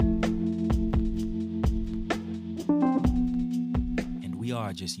 And we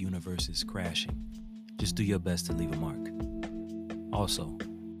are just universes crashing. Just do your best to leave a mark. Also,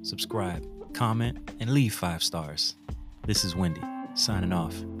 subscribe, comment, and leave 5 stars. This is Wendy, signing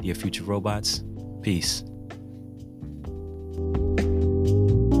off. Dear future robots, peace.